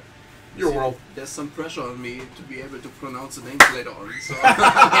worry static. about it. Your world. There's some pressure on me to be able to pronounce the names later on. So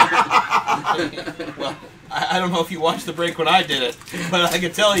Well, I don't know if you watched the break when I did it, but I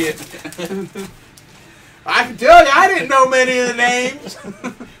can tell you. I can tell you, I didn't know many of the names.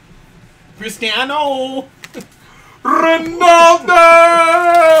 Cristiano! Ronaldo!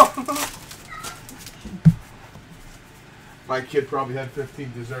 My kid probably had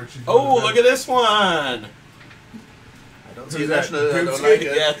 15 desserts. She's Oh, look at this one! I don't see Who's that. that? I don't Dubsky? like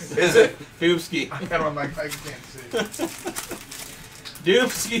it. Yes. Is it? Dubsky. I don't like. I can't see.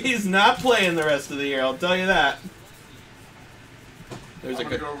 Dubsky's not playing the rest of the year, I'll tell you that. There's I'm a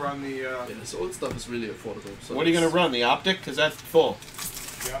gonna good. go run the. Yeah, this old stuff is really affordable. So What are you going to run? The Optic? Because that's full.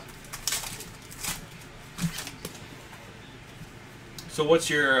 Yeah. So what's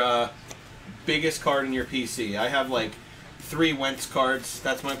your biggest card in your PC? I have like 3 Wentz cards.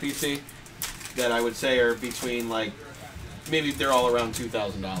 That's my PC. That I would say are between like, maybe they're all around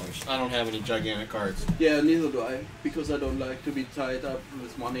 $2,000. I don't have any gigantic cards. Yeah, neither do I, because I don't like to be tied up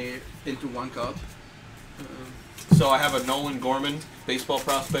with money into one card. So I have a Nolan Gorman baseball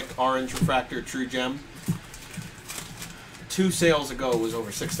prospect, orange refractor, true gem. 2 sales ago was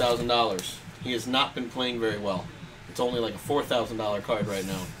over $6,000. He has not been playing very well. It's only like a $4,000 card right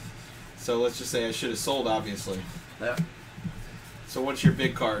now. So let's just say I should have sold, obviously. Yeah. So what's your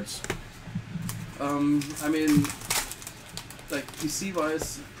big cards? I mean, like PC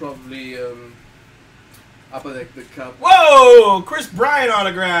wise, probably Upper Deck the Cup. Whoa! Chris Bryant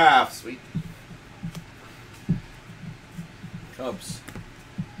autograph! Sweet. Cubs.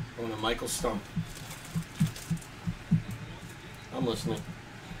 Going to Michael Stump. I'm listening.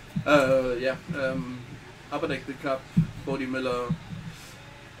 Yeah. Upper Deck the Cup, Bodie Miller,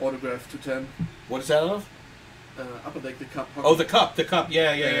 autograph to 10. What is that of? Upper Deck the Cup. Oh, the cup. The cup.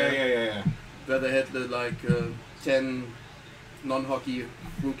 Yeah. Where they had the 10 non-hockey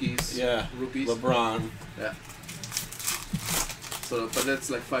rookies. Yeah. Rookies. LeBron. Yeah. So, but that's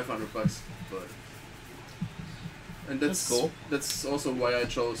like $500. But and That's cool. That's also why I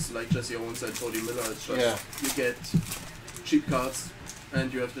chose like Jesse Owens and Bodie Miller. It's just Yeah. you get cheap cards,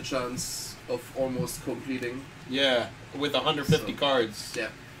 and you have the chance of almost completing. Yeah. With 150 So, cards. Yeah.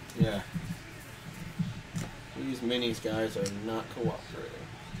 Yeah. These minis guys are not cooperating.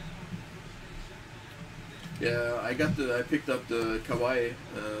 Yeah, I picked up the Kawhi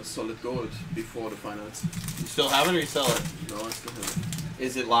solid gold before the finals. You still have it or you sell it? No, I still have it.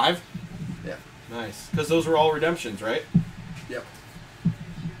 Is it live? Yeah. Nice. Because those were all redemptions, right? Yep.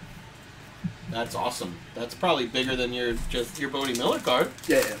 That's awesome. That's probably bigger than your Bodie Miller card.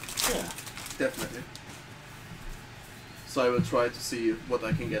 Yeah, Yeah. definitely. So I will try to see what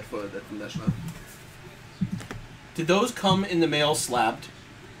I can get for it at the National. Did those come in the mail slabbed?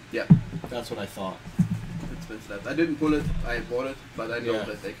 Yeah, That's what I thought. it's been slapped. I didn't pull it, I bought it, but I know Yeah.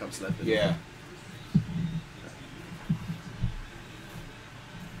 that they come slapped. Yeah.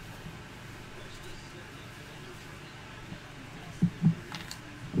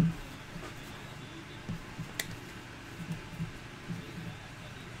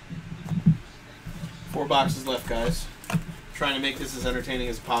 Four boxes left, guys. Trying to make this as entertaining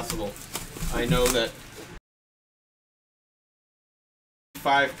as possible. I know that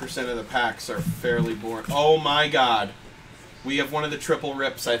 5% of the packs are fairly boring. Oh my god. We have one of the triple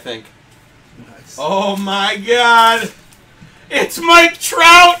rips, I think. Nice. Oh my god! It's Mike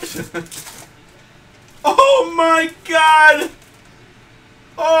Trout! Oh my god!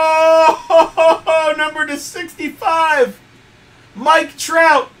 Oh, number to 65! Mike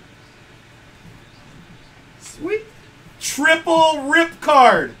Trout! Sweet. Triple rip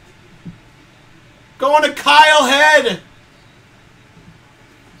card! Going to Kyle Head!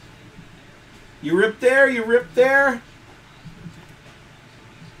 You rip there, you rip there.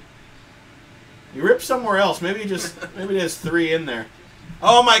 You rip somewhere else. Maybe there's 3 in there.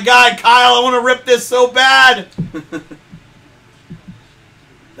 Oh my god, Kyle, I want to rip this so bad!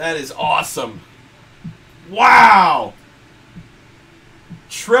 That is awesome. Wow!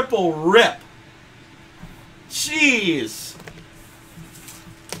 Triple rip. Jeez.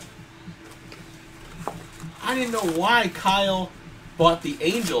 I didn't know why Kyle bought the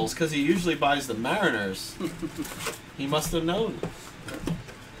Angels, because he usually buys the Mariners. He must have known.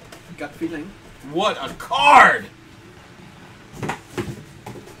 Gut feeling. What a card!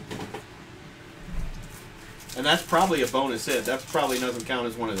 And that's probably a bonus hit. That probably doesn't count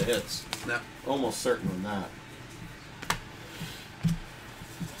as one of the hits. No. Almost certain on that.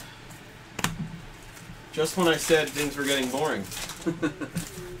 Just when I said things were getting boring.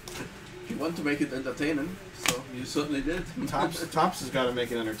 You want to make it entertaining, so you certainly did. Tops has got to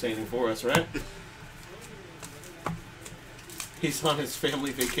make it entertaining for us, right? He's on his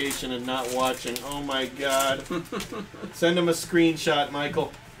family vacation and not watching. Oh my God. Send him a screenshot,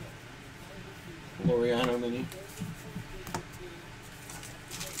 Michael. Loriano Mini.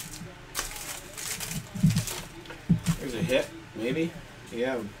 There's a hit, maybe.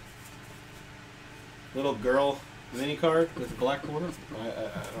 Yeah. Little girl mini card with a black border. I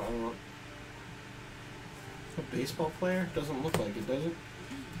don't know. A baseball player? Doesn't look like it, does it?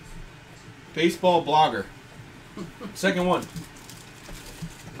 Baseball blogger. Second one.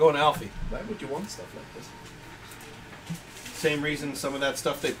 Going Alfie. Why would you want stuff like this? Same reason some of that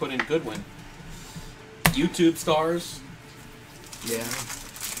stuff they put in Goodwin. YouTube stars. Yeah,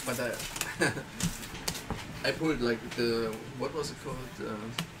 but I put like the, what was it called?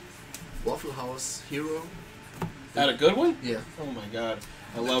 Waffle House Hero. At a Goodwin? Yeah. Oh my God,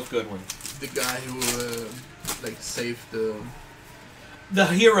 I love Goodwin. The guy who like saved The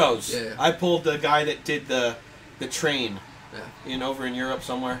heroes. Yeah. I pulled the guy that did the train. Yeah. Over in Europe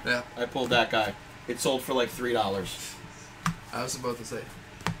somewhere. Yeah. I pulled that guy. It sold for like $3. I was about to say.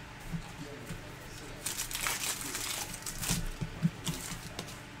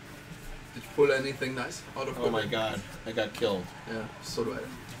 Did you pull anything nice out of Oh my God, I got killed. Yeah, so do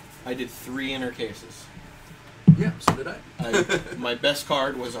I. I did 3 inner cases. Yeah, so did I. My best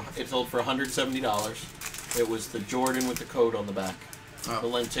card was it sold for $170. It was the Jordan with the code on the back. The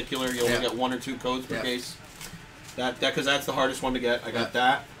lenticular. You only get 1 or 2 codes per case. That because that's the hardest one to get. I got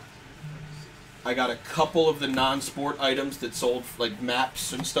that. I got a couple of the non-sport items that sold like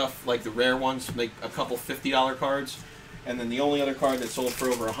maps and stuff, like the rare ones, like a couple $50 cards, and then the only other card that sold for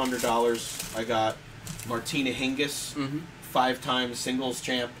over $100. I got Martina Hingis, 5-time singles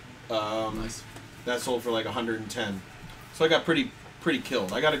champ. Nice. That sold for like 110. So I got pretty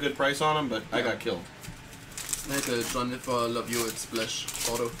killed. I got a good price on them, but I got killed. I had a Jennifer Love You at Splash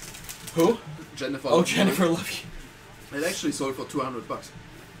Auto. Who? Jennifer. Oh, Jennifer Love You. It actually sold for $200.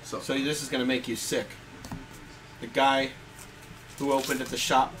 So this is gonna make you sick. The guy who opened at the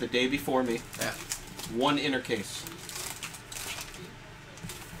shop the day before me. Yeah. 1 inner case.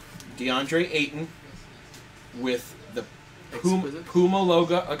 DeAndre Ayton with the Puma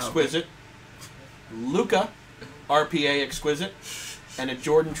logo exquisite. Luca RPA exquisite. And a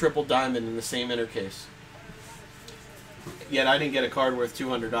Jordan triple diamond in the same inner case. Yet I didn't get a card worth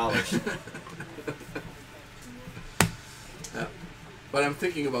 $200. Yeah. But I'm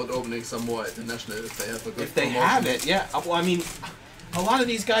thinking about opening some more at the National if they have a good If they promotion. have it, yeah. Well, I mean, a lot of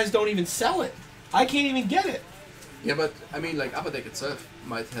these guys don't even sell it. I can't even get it. Yeah, but I mean, like Upper Deck itself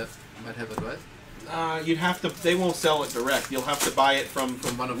might have it, right? You'd have to. They won't sell it direct. You'll have to buy it from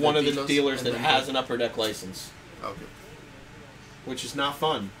one of the dealers that has an Upper Deck license. Okay. Which is not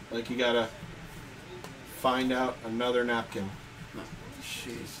fun. Like you gotta find out another napkin. No.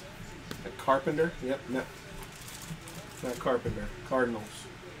 Jeez. A Carpenter? Yep. No. Not Carpenter. Cardinals.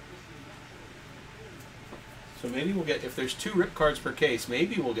 So maybe we'll get, if there's 2 rip cards per case,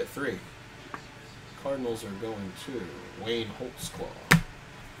 maybe we'll get 3. Cardinals are going to Wayne Holtzclaw.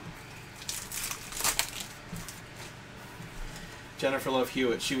 Jennifer Love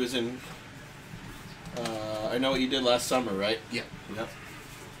Hewitt. She was in I Know What You Did Last Summer, right? Yeah. Yep.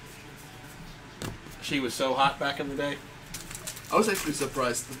 She was so hot back in the day. I was actually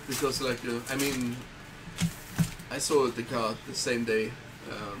surprised because, like, I mean, I saw the card the same day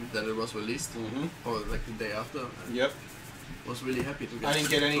that it was released, or like the day after. Yep. Was really happy to get. I didn't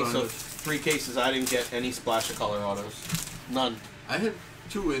get any. So 200. 3 cases. I didn't get any Splash of Color autos. None. I had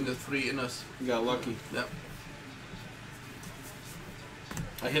 2 in the 3 inners. You got lucky. Yep.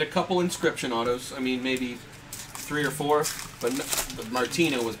 I hit a couple inscription autos. I mean, maybe 3 or 4, but the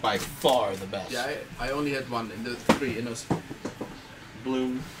Martina was by far the best. Yeah, I only had 1 in the 3 inners.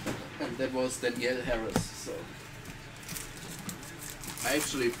 Bloom. And that was Danielle Harris. So I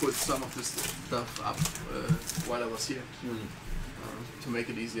actually put some of this stuff up while I was here to make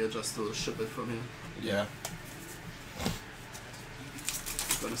it easier just to ship it from here. Yeah.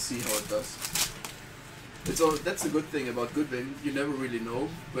 Gonna see how it does. That's the good thing about Goodwin. You never really know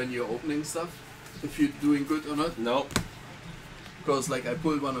when you're opening stuff if you're doing good or not. Nope. Because like I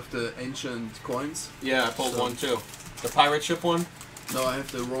pulled one of the ancient coins. Yeah, I pulled one too. The pirate ship one. No, I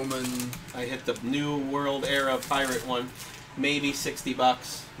have the Roman. I hit the New World Era pirate one. Maybe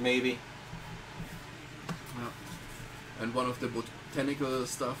 $60. Maybe. Yeah. And one of the botanical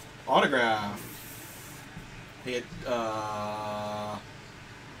stuff. Autograph. hit, I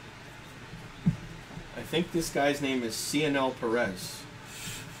think this guy's name is Cionel Perez.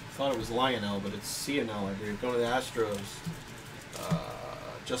 I thought it was Lionel, but it's Cionel, I believe. Going to the Astros.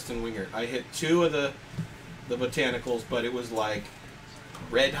 Justin Wingert. I hit 2 of the botanicals, but it was like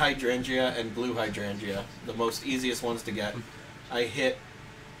red hydrangea and blue hydrangea, the most easiest ones to get. I hit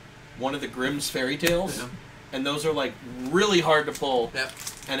one of the Grimm's fairy tales, Yeah. and those are like really hard to pull. Yeah.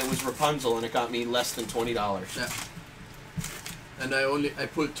 And it was Rapunzel, and it got me less than $20. Yeah. And I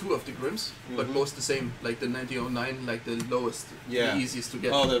pulled 2 of the Grimms, but Mhm. both the same, like the 1909, like the lowest, Yeah. the easiest to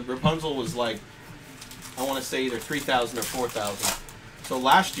get. Oh, the Rapunzel was like, I want to say either 3,000 or 4,000. So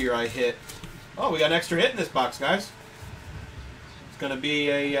last year I hit. Oh, we got an extra hit in this box, guys. It's going to be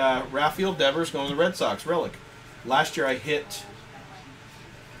a Rafael Devers going to the Red Sox relic. Last year I hit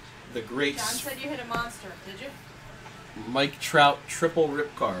the great John said you hit a monster, did you? Mike Trout triple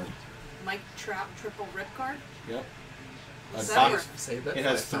rip card. Mike Trout triple rip card? Yep. What's A that box. worth? Say that It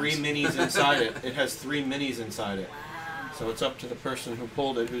has 5 3 times. minis inside it. It has 3 minis inside it. Wow. So it's up to the person who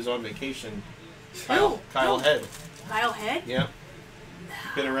pulled it, who's on vacation. Who? Kyle Who? Head. Kyle Head? Yep. No.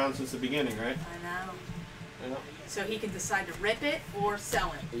 Been around since the beginning, right? I know. Yep. So he can decide to rip it or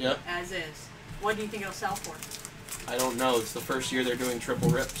sell it Yep. as is. What do you think it'll sell for? I don't know. It's the first year they're doing triple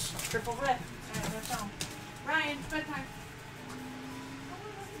rips. Triple rip. Alright, let's go. Ryan, it's bedtime.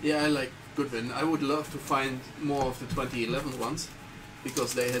 Yeah, I like Goodwin. I would love to find more of the 2011 ones,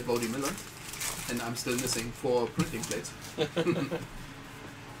 because they had Bodie Miller, and I'm still missing 4 printing plates.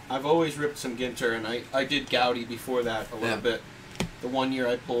 I've always ripped some Ginter, and I did Gaudy before that a little Yeah. bit. The one year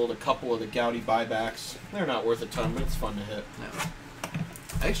I pulled a couple of the Gaudy buybacks. They're not worth a ton, but it's fun to hit. Yeah.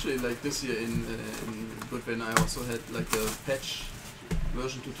 Actually, like this year in Goodwin, I also had like the patch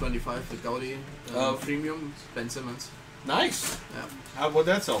version 225, the Gaudi Oh. premium, Ben Simmons. Nice. Yeah. What'd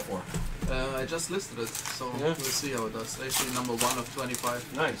that sell for? I just listed it, so Yeah. we'll see how it does. Actually, number 1 of 25.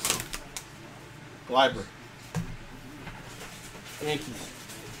 Nice. Gleiber. Yankees.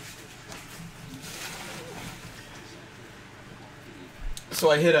 So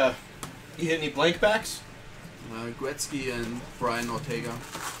I hit a. You hit any blank backs? Gretzky and Brian Ortega.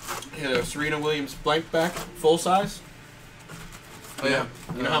 Hit a Serena Williams blank back, full size. Oh yeah.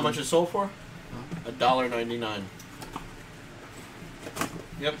 You know how much it sold for? $1.99.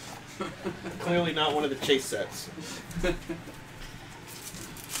 Yep. Clearly not one of the chase sets.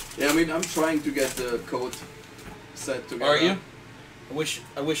 Yeah, I mean, I'm trying to get the code set together. Are you? I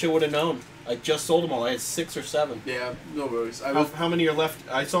wish I would have known. I just sold them all. I had 6 or 7. Yeah, no worries. I will. How many are left?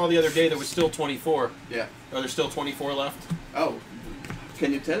 I saw the other day there was still 24. Yeah. Are there still 24 left? Oh,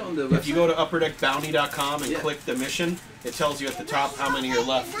 can you tell on the website? If you go to upperdeckbounty.com and Yeah. click the mission, it tells you at the top how many are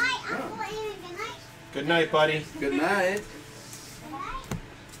left. Good night, Uncle Aaron. Good night. Good night, buddy. Good night. Good night.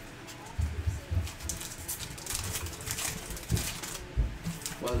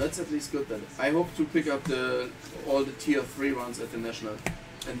 Well, that's at least good then. I hope to pick up all the tier 3 ones at the national,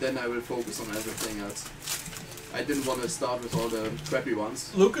 and then I will focus on everything else. I didn't want to start with all the crappy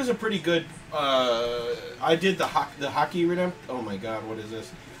ones. Luca's a pretty good. I did the hockey redempt. Oh my God, what is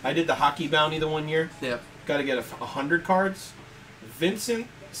this? I did the hockey bounty the one year. Yeah. Got to get 100 cards. Vincent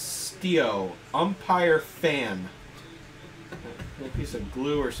Stio, umpire fan. A piece of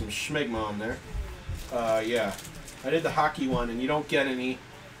glue or some schmegma on there. Yeah, I did the hockey one, and you don't get any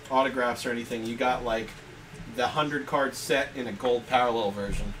autographs or anything. You got like the 100 card set in a gold parallel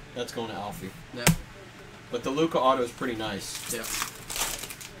version. That's going to Alfie. Yeah. But the Luca auto is pretty nice. Yeah.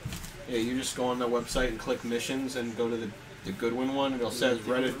 Yeah, you just go on the website and click missions and go to the Goodwin one, and it'll says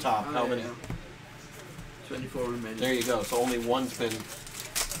right at the top Oh, how yeah, many. yeah. 24 remaining. There you go. So only one's been.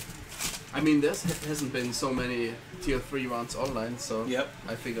 I mean, there hasn't been so many tier 3 ones online, so Yep.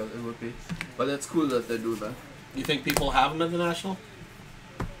 I figured it would be. But that's cool that they do that. You think people have them at the National?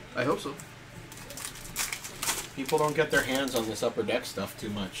 I hope so. People don't get their hands on this upper deck stuff too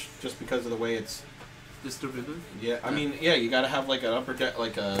much, just because of the way it's. Distributed. Yeah, I mean, yeah, you got to have like an upper deck,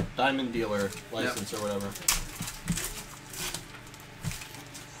 like a diamond dealer license or whatever.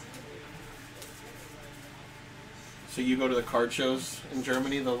 So you go to the card shows in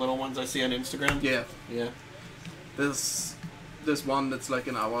Germany, the little ones I see on Instagram? Yeah. Yeah. There's one that's like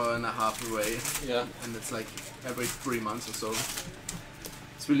an hour and a half away, Yeah. and it's like every 3 months or so.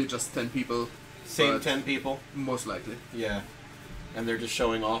 It's really just 10 people, Same But- 10 people? most likely. Yeah. And they're just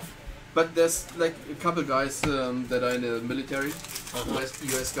showing off? But there's like a couple guys that are in the military, Uh-huh.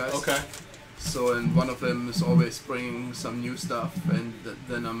 US guys. Okay. So, and one of them is always bringing some new stuff, and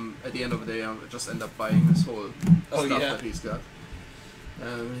then at the end of the day, I just end up buying his whole Oh, stuff yeah. that he's got.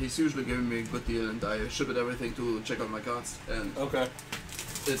 He's usually giving me a good deal, and I ship it everything to check out my cards, and Okay.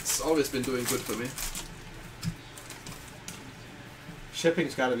 it's always been doing good for me.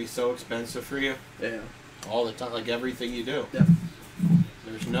 Shipping's got to be so expensive for you Yeah. all the time, like everything you do. Yeah.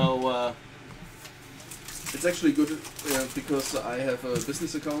 There's no. It's actually good because I have a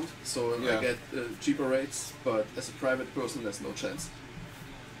business account, so Yeah. I get cheaper rates. But as a private person, there's no chance.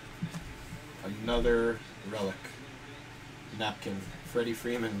 Another relic. Napkin. Freddie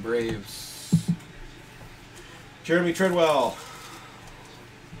Freeman, Braves. Jeremy Treadwell.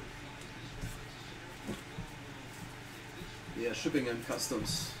 Yeah, shipping and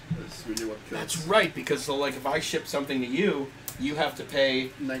customs is really what kills. That's right, because so like if I ship something to you, you have to pay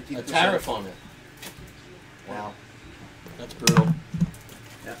 19%. a tariff on it. Wow. That's brutal.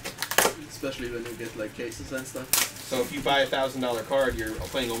 Yeah. Especially when you get like cases and stuff. So if you buy a $1,000 card, you're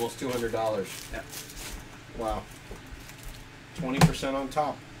paying almost $200. Yeah. Wow. 20% on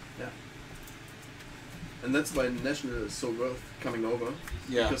top. Yeah. And that's why National is so worth coming over.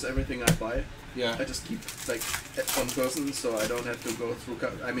 Yeah. Because everything I buy, Yeah. I just keep like at one person, so I don't have to go through.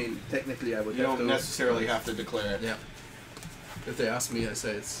 I mean, technically, I would You have don't to. necessarily have to declare it. Yeah. If they ask me, I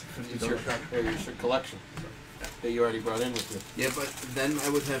say it's It's your, it's your collection that you already brought in with you. Yeah, but then I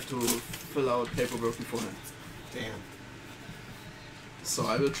would have to fill out paperwork beforehand. Damn. So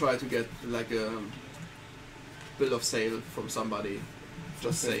I will try to get like a bill of sale from somebody,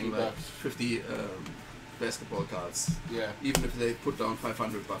 just 50 saying like bucks. 50 basketball cards. Yeah. Even if they put down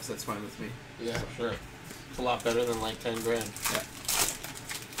 $500, that's fine with me. Yeah, sure. It's a lot better than like 10 grand. Yeah.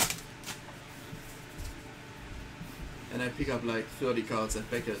 And I pick up like 30 cards at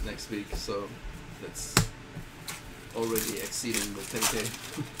Beckett next week, so that's already exceeding the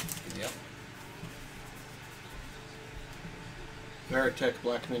 10K. Yep. Veritech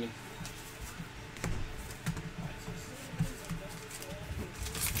Black Mini.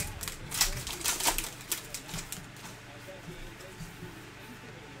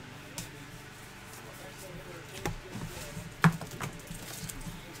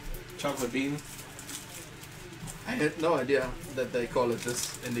 Chocolate bean. I had no idea that they call it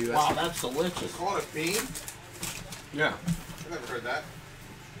this in the US. Wow, that's delicious. Call it bean? Yeah. I never heard that.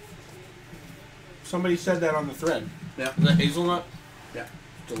 Somebody said that on the thread. Yeah. Is that hazelnut? Yeah.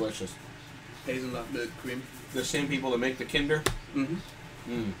 Delicious. Hazelnut milk cream. The same people that make the Kinder.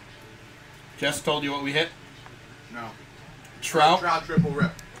 Mm-hmm. Mm. Jess told you what we hit? No. Trout. Trout triple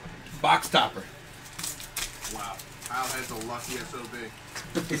rip. Box topper. Wow. Kyle has a lucky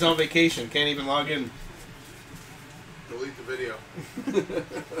SOB. He's on vacation. Can't even log in. Delete the video.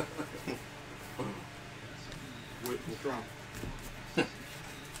 What's wrong?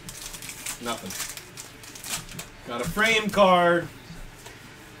 Nothing. Got a frame card.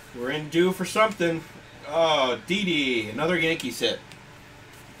 We're in due for something. Oh, Didi. Another Yankee hit.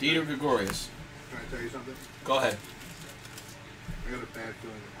 Didi Gregorius. Can I tell you something? Go ahead. I got a bad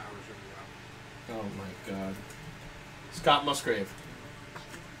feeling the power's running out. Oh my God. Scott Musgrave.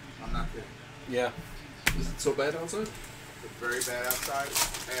 I'm not kidding. Yeah. Is it so bad outside? It's very bad outside,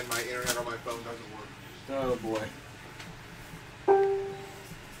 and my internet on my phone doesn't work. Oh boy.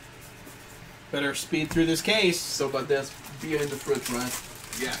 Better speed through this case. So, but there's beer in the fridge, right?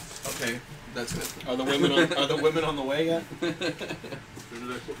 Yes. Okay, that's good. Are the women on the way yet? As soon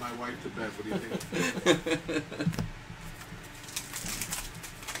as I put my wife to bed, what do you think?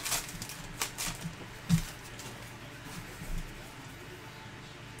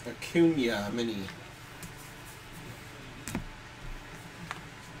 Acuna Mini.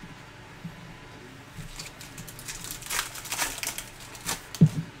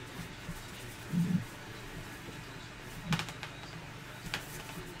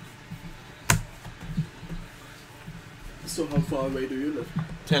 So how far away do you live?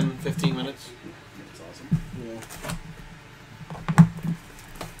 10, 15 minutes. That's awesome. Yeah.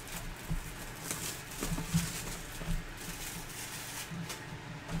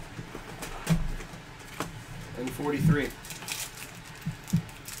 And 43.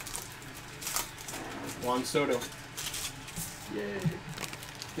 Juan Soto. Yay.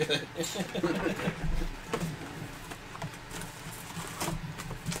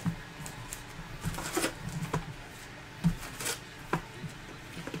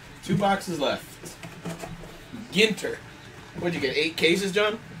 Two boxes left. Ginter. What'd you get? 8 cases,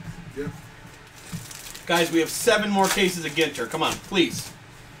 John? Yeah. Guys, we have 7 more cases of Ginter. Come on, please.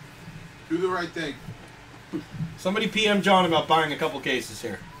 Do the right thing. Somebody PM John about buying a couple cases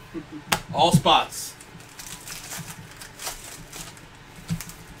here. All spots.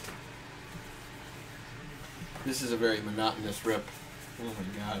 This is a very monotonous rip. Oh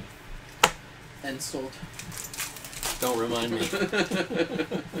my God. And salt. Don't remind me.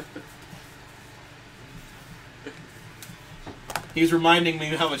 He's reminding me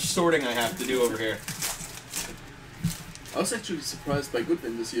how much sorting I have to do over here. I was actually surprised by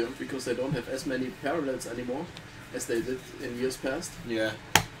Goodwin this year because they don't have as many parallels anymore as they did in years past. Yeah.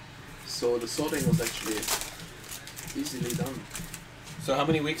 So the sorting was actually easily done. So how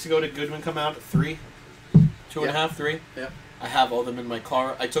many weeks ago did Goodwin come out? 3? 2.5, 3? Yeah. I have all them in my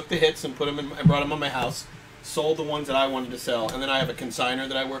car. I took the hits and put them in. I brought them on my house. Sold the ones that I wanted to sell, and then I have a consigner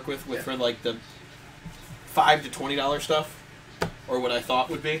that I work with for like the $5 to $20 stuff, or what I thought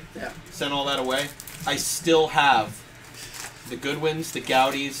would be. Yeah. Sent all that away. I still have the Goodwins, the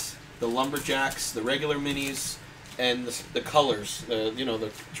Gaudis, the Lumberjacks, the regular minis, and the colors.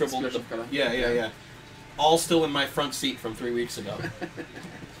 The triple. Special color. Yeah. All still in my front seat from 3 weeks ago.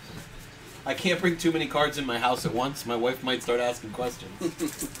 I can't bring too many cards in my house at once. My wife might start asking questions.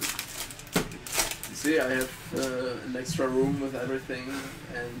 See, I have an extra room with everything,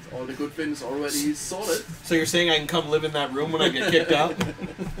 and all the Goodwins already sorted. So you're saying I can come live in that room when I get kicked out?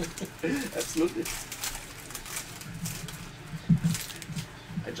 Absolutely.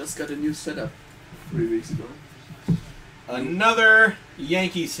 I just got a new setup 3 weeks ago. Another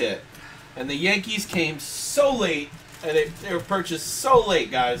Yankees hit. And the Yankees came so late, and they were purchased so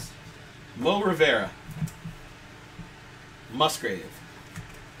late, guys. Mo Rivera. Musgrave.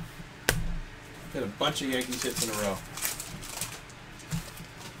 Got a bunch of Yankees hits in a row.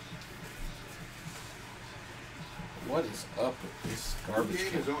 What is up with this garbage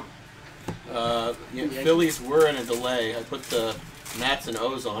can? Phillies were in a delay. I put the Nats and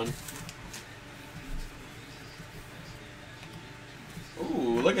O's on.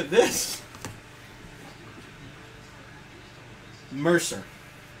 Ooh, look at this. Mercer.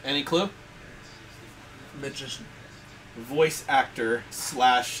 Any clue? Magician. Voice actor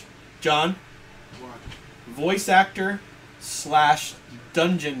 / John? What? Voice actor /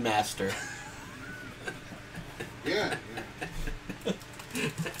 dungeon master. Yeah.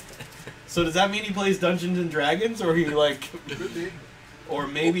 So does that mean he plays Dungeons and Dragons, or he like, Could be. or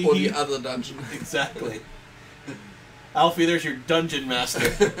maybe or he the other dungeon. exactly. Alfie, there's your dungeon master.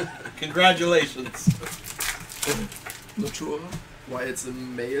 Congratulations. Not sure why it's a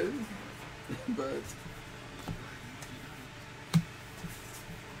male, but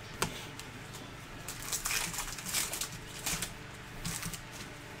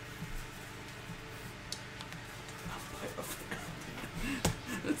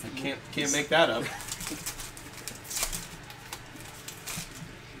Can't make that up.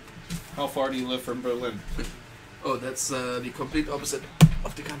 How far do you live from Berlin? oh, that's the complete opposite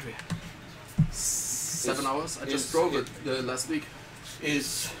of the country. 7 hours. I just drove it last week.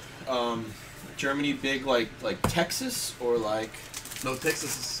 Is Germany big like Texas, or like? No,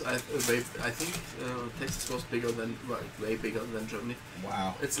 Texas is. I think Texas was bigger than way bigger than Germany.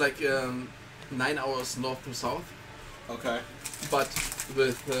 Wow. It's like 9 hours north to south, Okay. but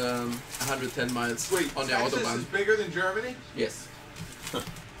with 110 miles Wait, on the Texas autobahn. is bigger than Germany? Yes.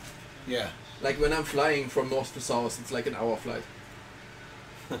 Yeah. Like when I'm flying from north to south, it's like an hour flight.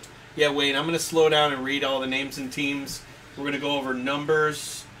 Yeah, Wayne, I'm going to slow down and read all the names and teams. We're going to go over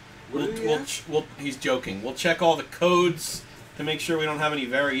numbers. He's joking. We'll check all the codes to make sure we don't have any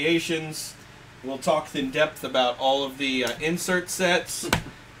variations. We'll talk in depth about all of the insert sets.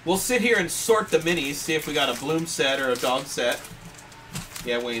 We'll sit here and sort the minis, see if we got a Bloom set or a dog set.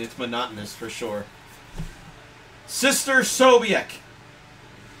 Yeah, Wayne, it's monotonous for sure. Sister Sobiek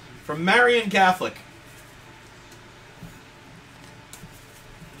from Marian Catholic.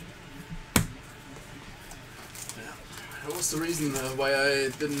 That was the reason why I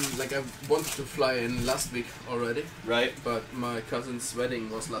didn't, like, I wanted to fly in last week already, Right? but my cousin's wedding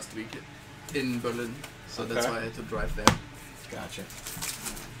was last week in Berlin, so that's Okay. why I had to drive there. Gotcha.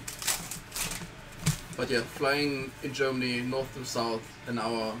 But yeah, flying in Germany north to south, an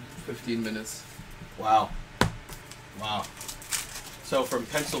hour, 15 minutes. Wow. Wow. So from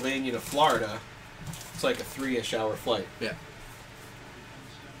Pennsylvania to Florida, it's like a 3-ish hour flight. Yeah.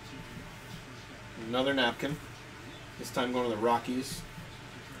 Another napkin. This time going to the Rockies.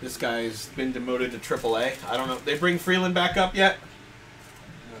 This guy's been demoted to AAA. I don't know. They bring Freeland back up yet?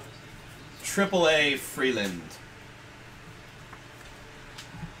 AAA Freeland.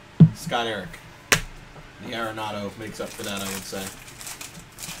 Scott Eric. The Arenado makes up for that, I would say.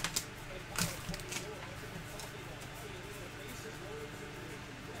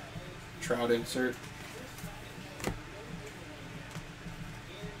 Trout insert.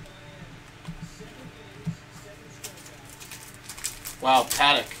 Wow,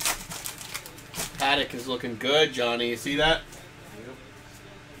 Paddock. Paddock is looking good, Johnny. You see that? Yep.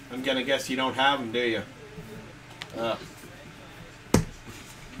 I'm gonna guess you don't have him, do you?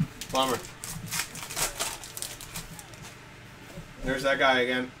 Bummer. There's that guy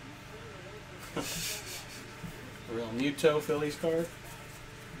again. Real Muto Phillies card.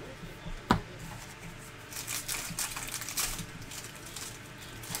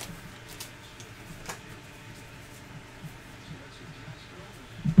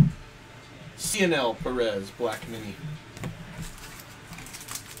 CNL Perez Black Mini.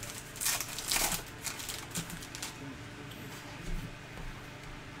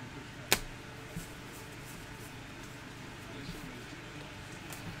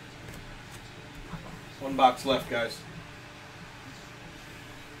 One box left, guys.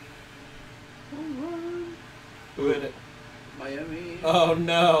 Who hit it? Miami. Oh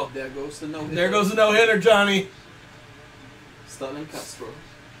no! There goes the no-hitter. There goes the no-hitter, Johnny. Starlin Castro.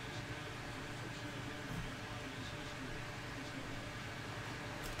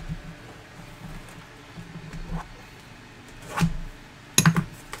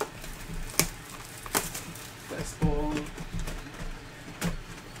 Baseball.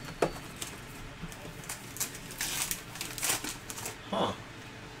 Huh.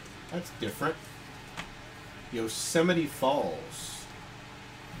 That's different. Yosemite Falls.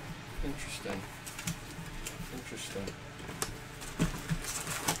 Interesting. Interesting.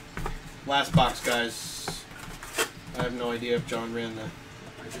 Last box, guys. I have no idea if John ran the...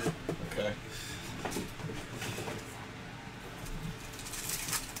 I did. Okay.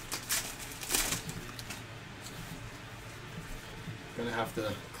 Gonna have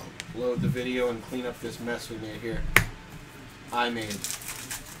to load the video and clean up this mess we made here. I made.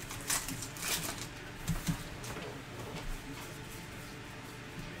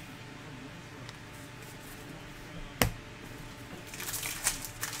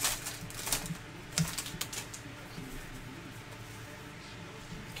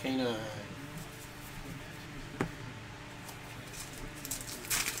 Canine.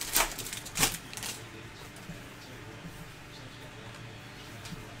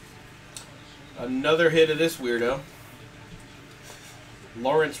 Another hit of this weirdo.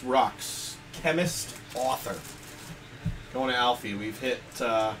 Lawrence Rocks, chemist, author. Going to Alfie. We've hit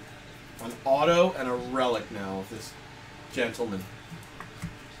an auto and a relic now of this gentleman.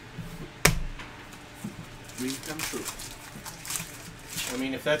 Dream come true. I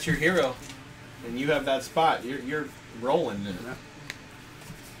mean, if that's your hero, and you have that spot, you're rolling in. Yeah.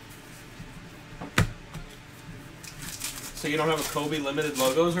 So you don't have a Kobe limited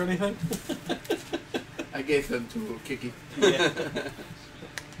logos or anything? I gave them to Kiki. Yeah.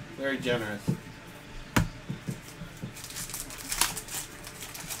 Very generous.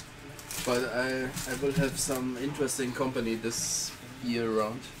 But I will have some interesting company this year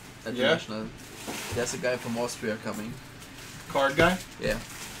around at the Yeah? National. There's a guy from Austria coming. Card guy? Yeah.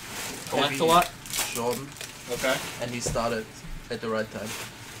 Collects Heavy a lot? Jordan. Okay. And he started at the right time.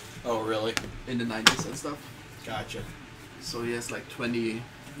 Oh, really? In the 90s and stuff. Gotcha. So he has like 20,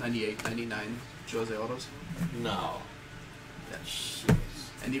 98, 99 jersey autos. No. Yeah. Jeez.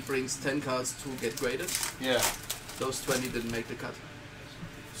 And he brings 10 cards to get graded. Yeah. Those 20 didn't make the cut.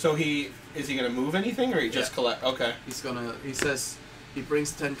 So is he gonna move anything, or he just Yeah. collect? Okay. He says he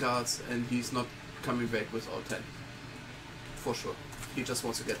brings 10 cards and he's not coming back with all 10. For sure. He just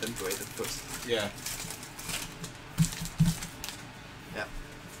wants to get them graded first. Yeah. Yeah.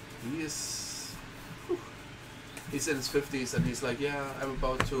 He is... He's in his 50s and he's like, yeah, I'm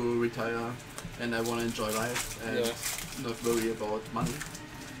about to retire and I want to enjoy life and not worry about money.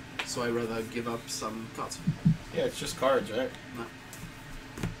 So I rather give up some cards. Yeah, it's just cards, right? No.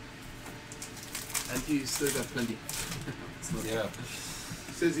 And he's still got plenty. It's not Yeah.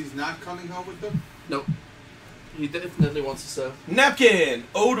 Says he's not coming home with them? No. He definitely wants to sell. Napkin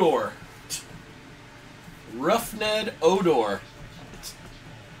Odor. Rough Ned Odor.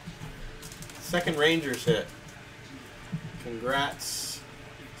 Second Rangers hit. Congrats,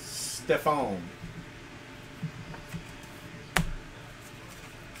 Stefan.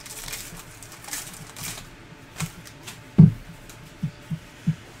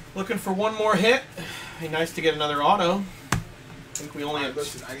 Looking for one more hit. Be nice to get another auto. I think we only have.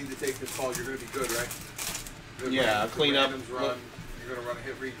 Listen, I need to take this call. You're going to be good, right? Good, Yeah, right? I'll clean up. Randoms run. You're going to run a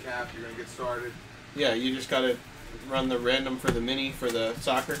hit recap. You're going to get started. Yeah, you just gotta run the random for the mini for the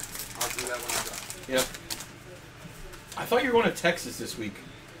soccer. I'll do that when I'm done. Yep. I thought you were going to Texas this week.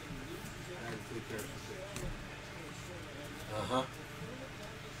 I have to take care of something. Uh huh.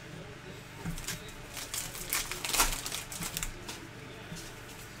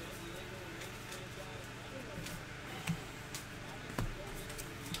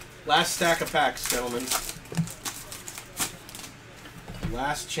 Last stack of packs, gentlemen.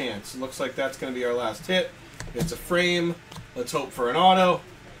 Last chance. Looks like that's going to be our last hit. It's a frame. Let's hope for an auto.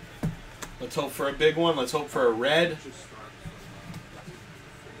 Let's hope for a big one. Let's hope for a red.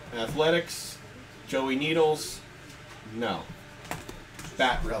 Athletics. Joey Needles. No.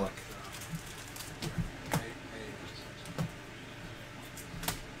 Bat relic.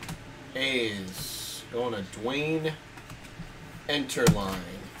 A's. Going to Dwayne Enterline.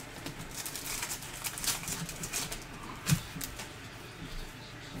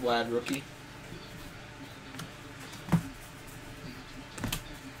 Vlad rookie.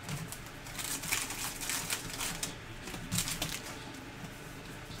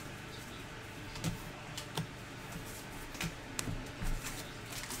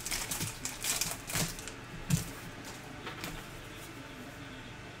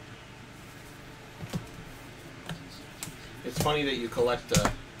 It's funny that you collect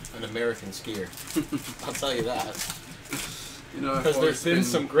an American skier. I'll tell you that. You know, I've Because always there's been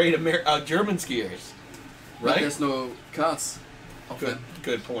some great German skiers, but right? there's no cards. Of Good, them.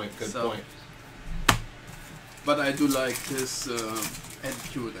 good point. Good So- point. But I do like his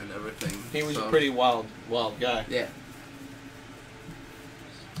attitude and everything. He was so, a pretty wild guy. Yeah.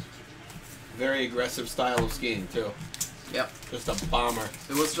 Very aggressive style of skiing too. Yep. Just a bomber.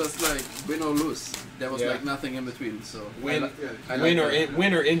 It was just like win or lose. There was Yeah. like nothing in between. So Win, I like win or that.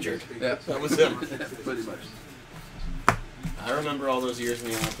 win or injured. Yeah. That was him. Yeah, pretty much. I remember all those years in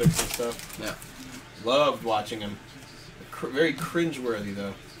the Olympics and stuff. Yeah. Loved watching him. Very cringeworthy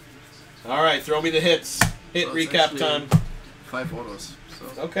though. All right, throw me the hits. Hit So it's recap actually time. 5 autos.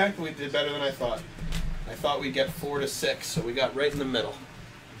 So Okay, we did better than I thought. I thought we'd get 4 to 6, so we got right in the middle.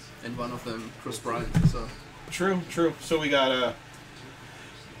 and one of them Chris Bryant. So True, true. So we got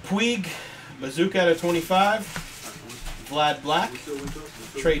Puig, Bazooka out of 25, Vlad Black,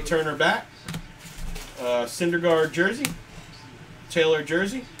 Trey Turner bat, Syndergaard jersey, Taylor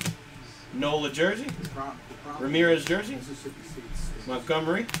jersey, Nola jersey, Ramirez jersey,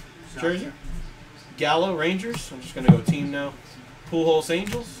 Montgomery jersey, Gallo Rangers. I'm just going to go team now. Pujols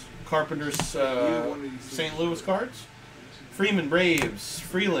Angels, Carpenters St. Louis Cards, Freeman Braves,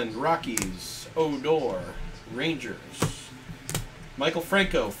 Freeland Rockies, Odor Rangers, Michael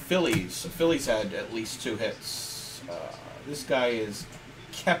Franco Phillies. The Phillies had at least 2 hits. This guy is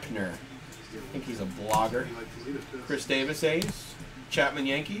Kepner. I think he's a blogger. Chris Davis A's, Chapman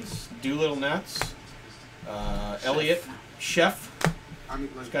Yankees, Doolittle Nats, Elliott Chef.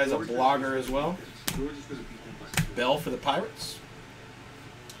 This guy's a blogger as well. Bell for the Pirates.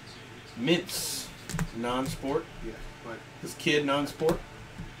 Mintz, non-sport. This kid, non-sport.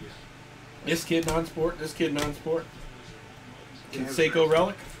 This kid, non-sport. This kid, non-sport. Canseco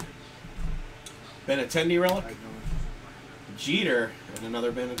relic. Benintendi relic. Jeter and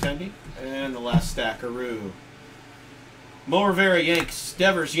another Benintendi. And the last stackaroo. Mo Rivera Yanks.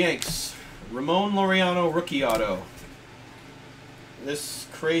 Devers Yanks. Ramon Laureano rookie auto. This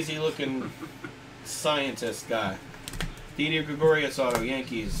crazy looking scientist guy. Didi Gregorius auto,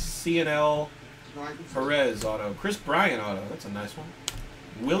 Yankees. CNL Perez auto. Chris Bryant auto, that's a nice one.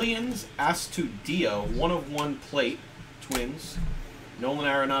 Williams Astudillo, 1/1 plate, Twins. Nolan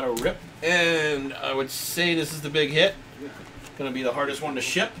Arenado rip. And I would say this is the big hit. Gonna be the hardest one to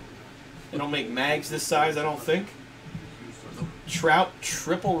ship. They don't make mags this size, I don't think. Trout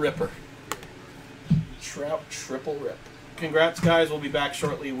triple ripper. Trout triple rip. Congrats guys, we'll be back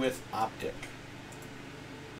shortly with Optic.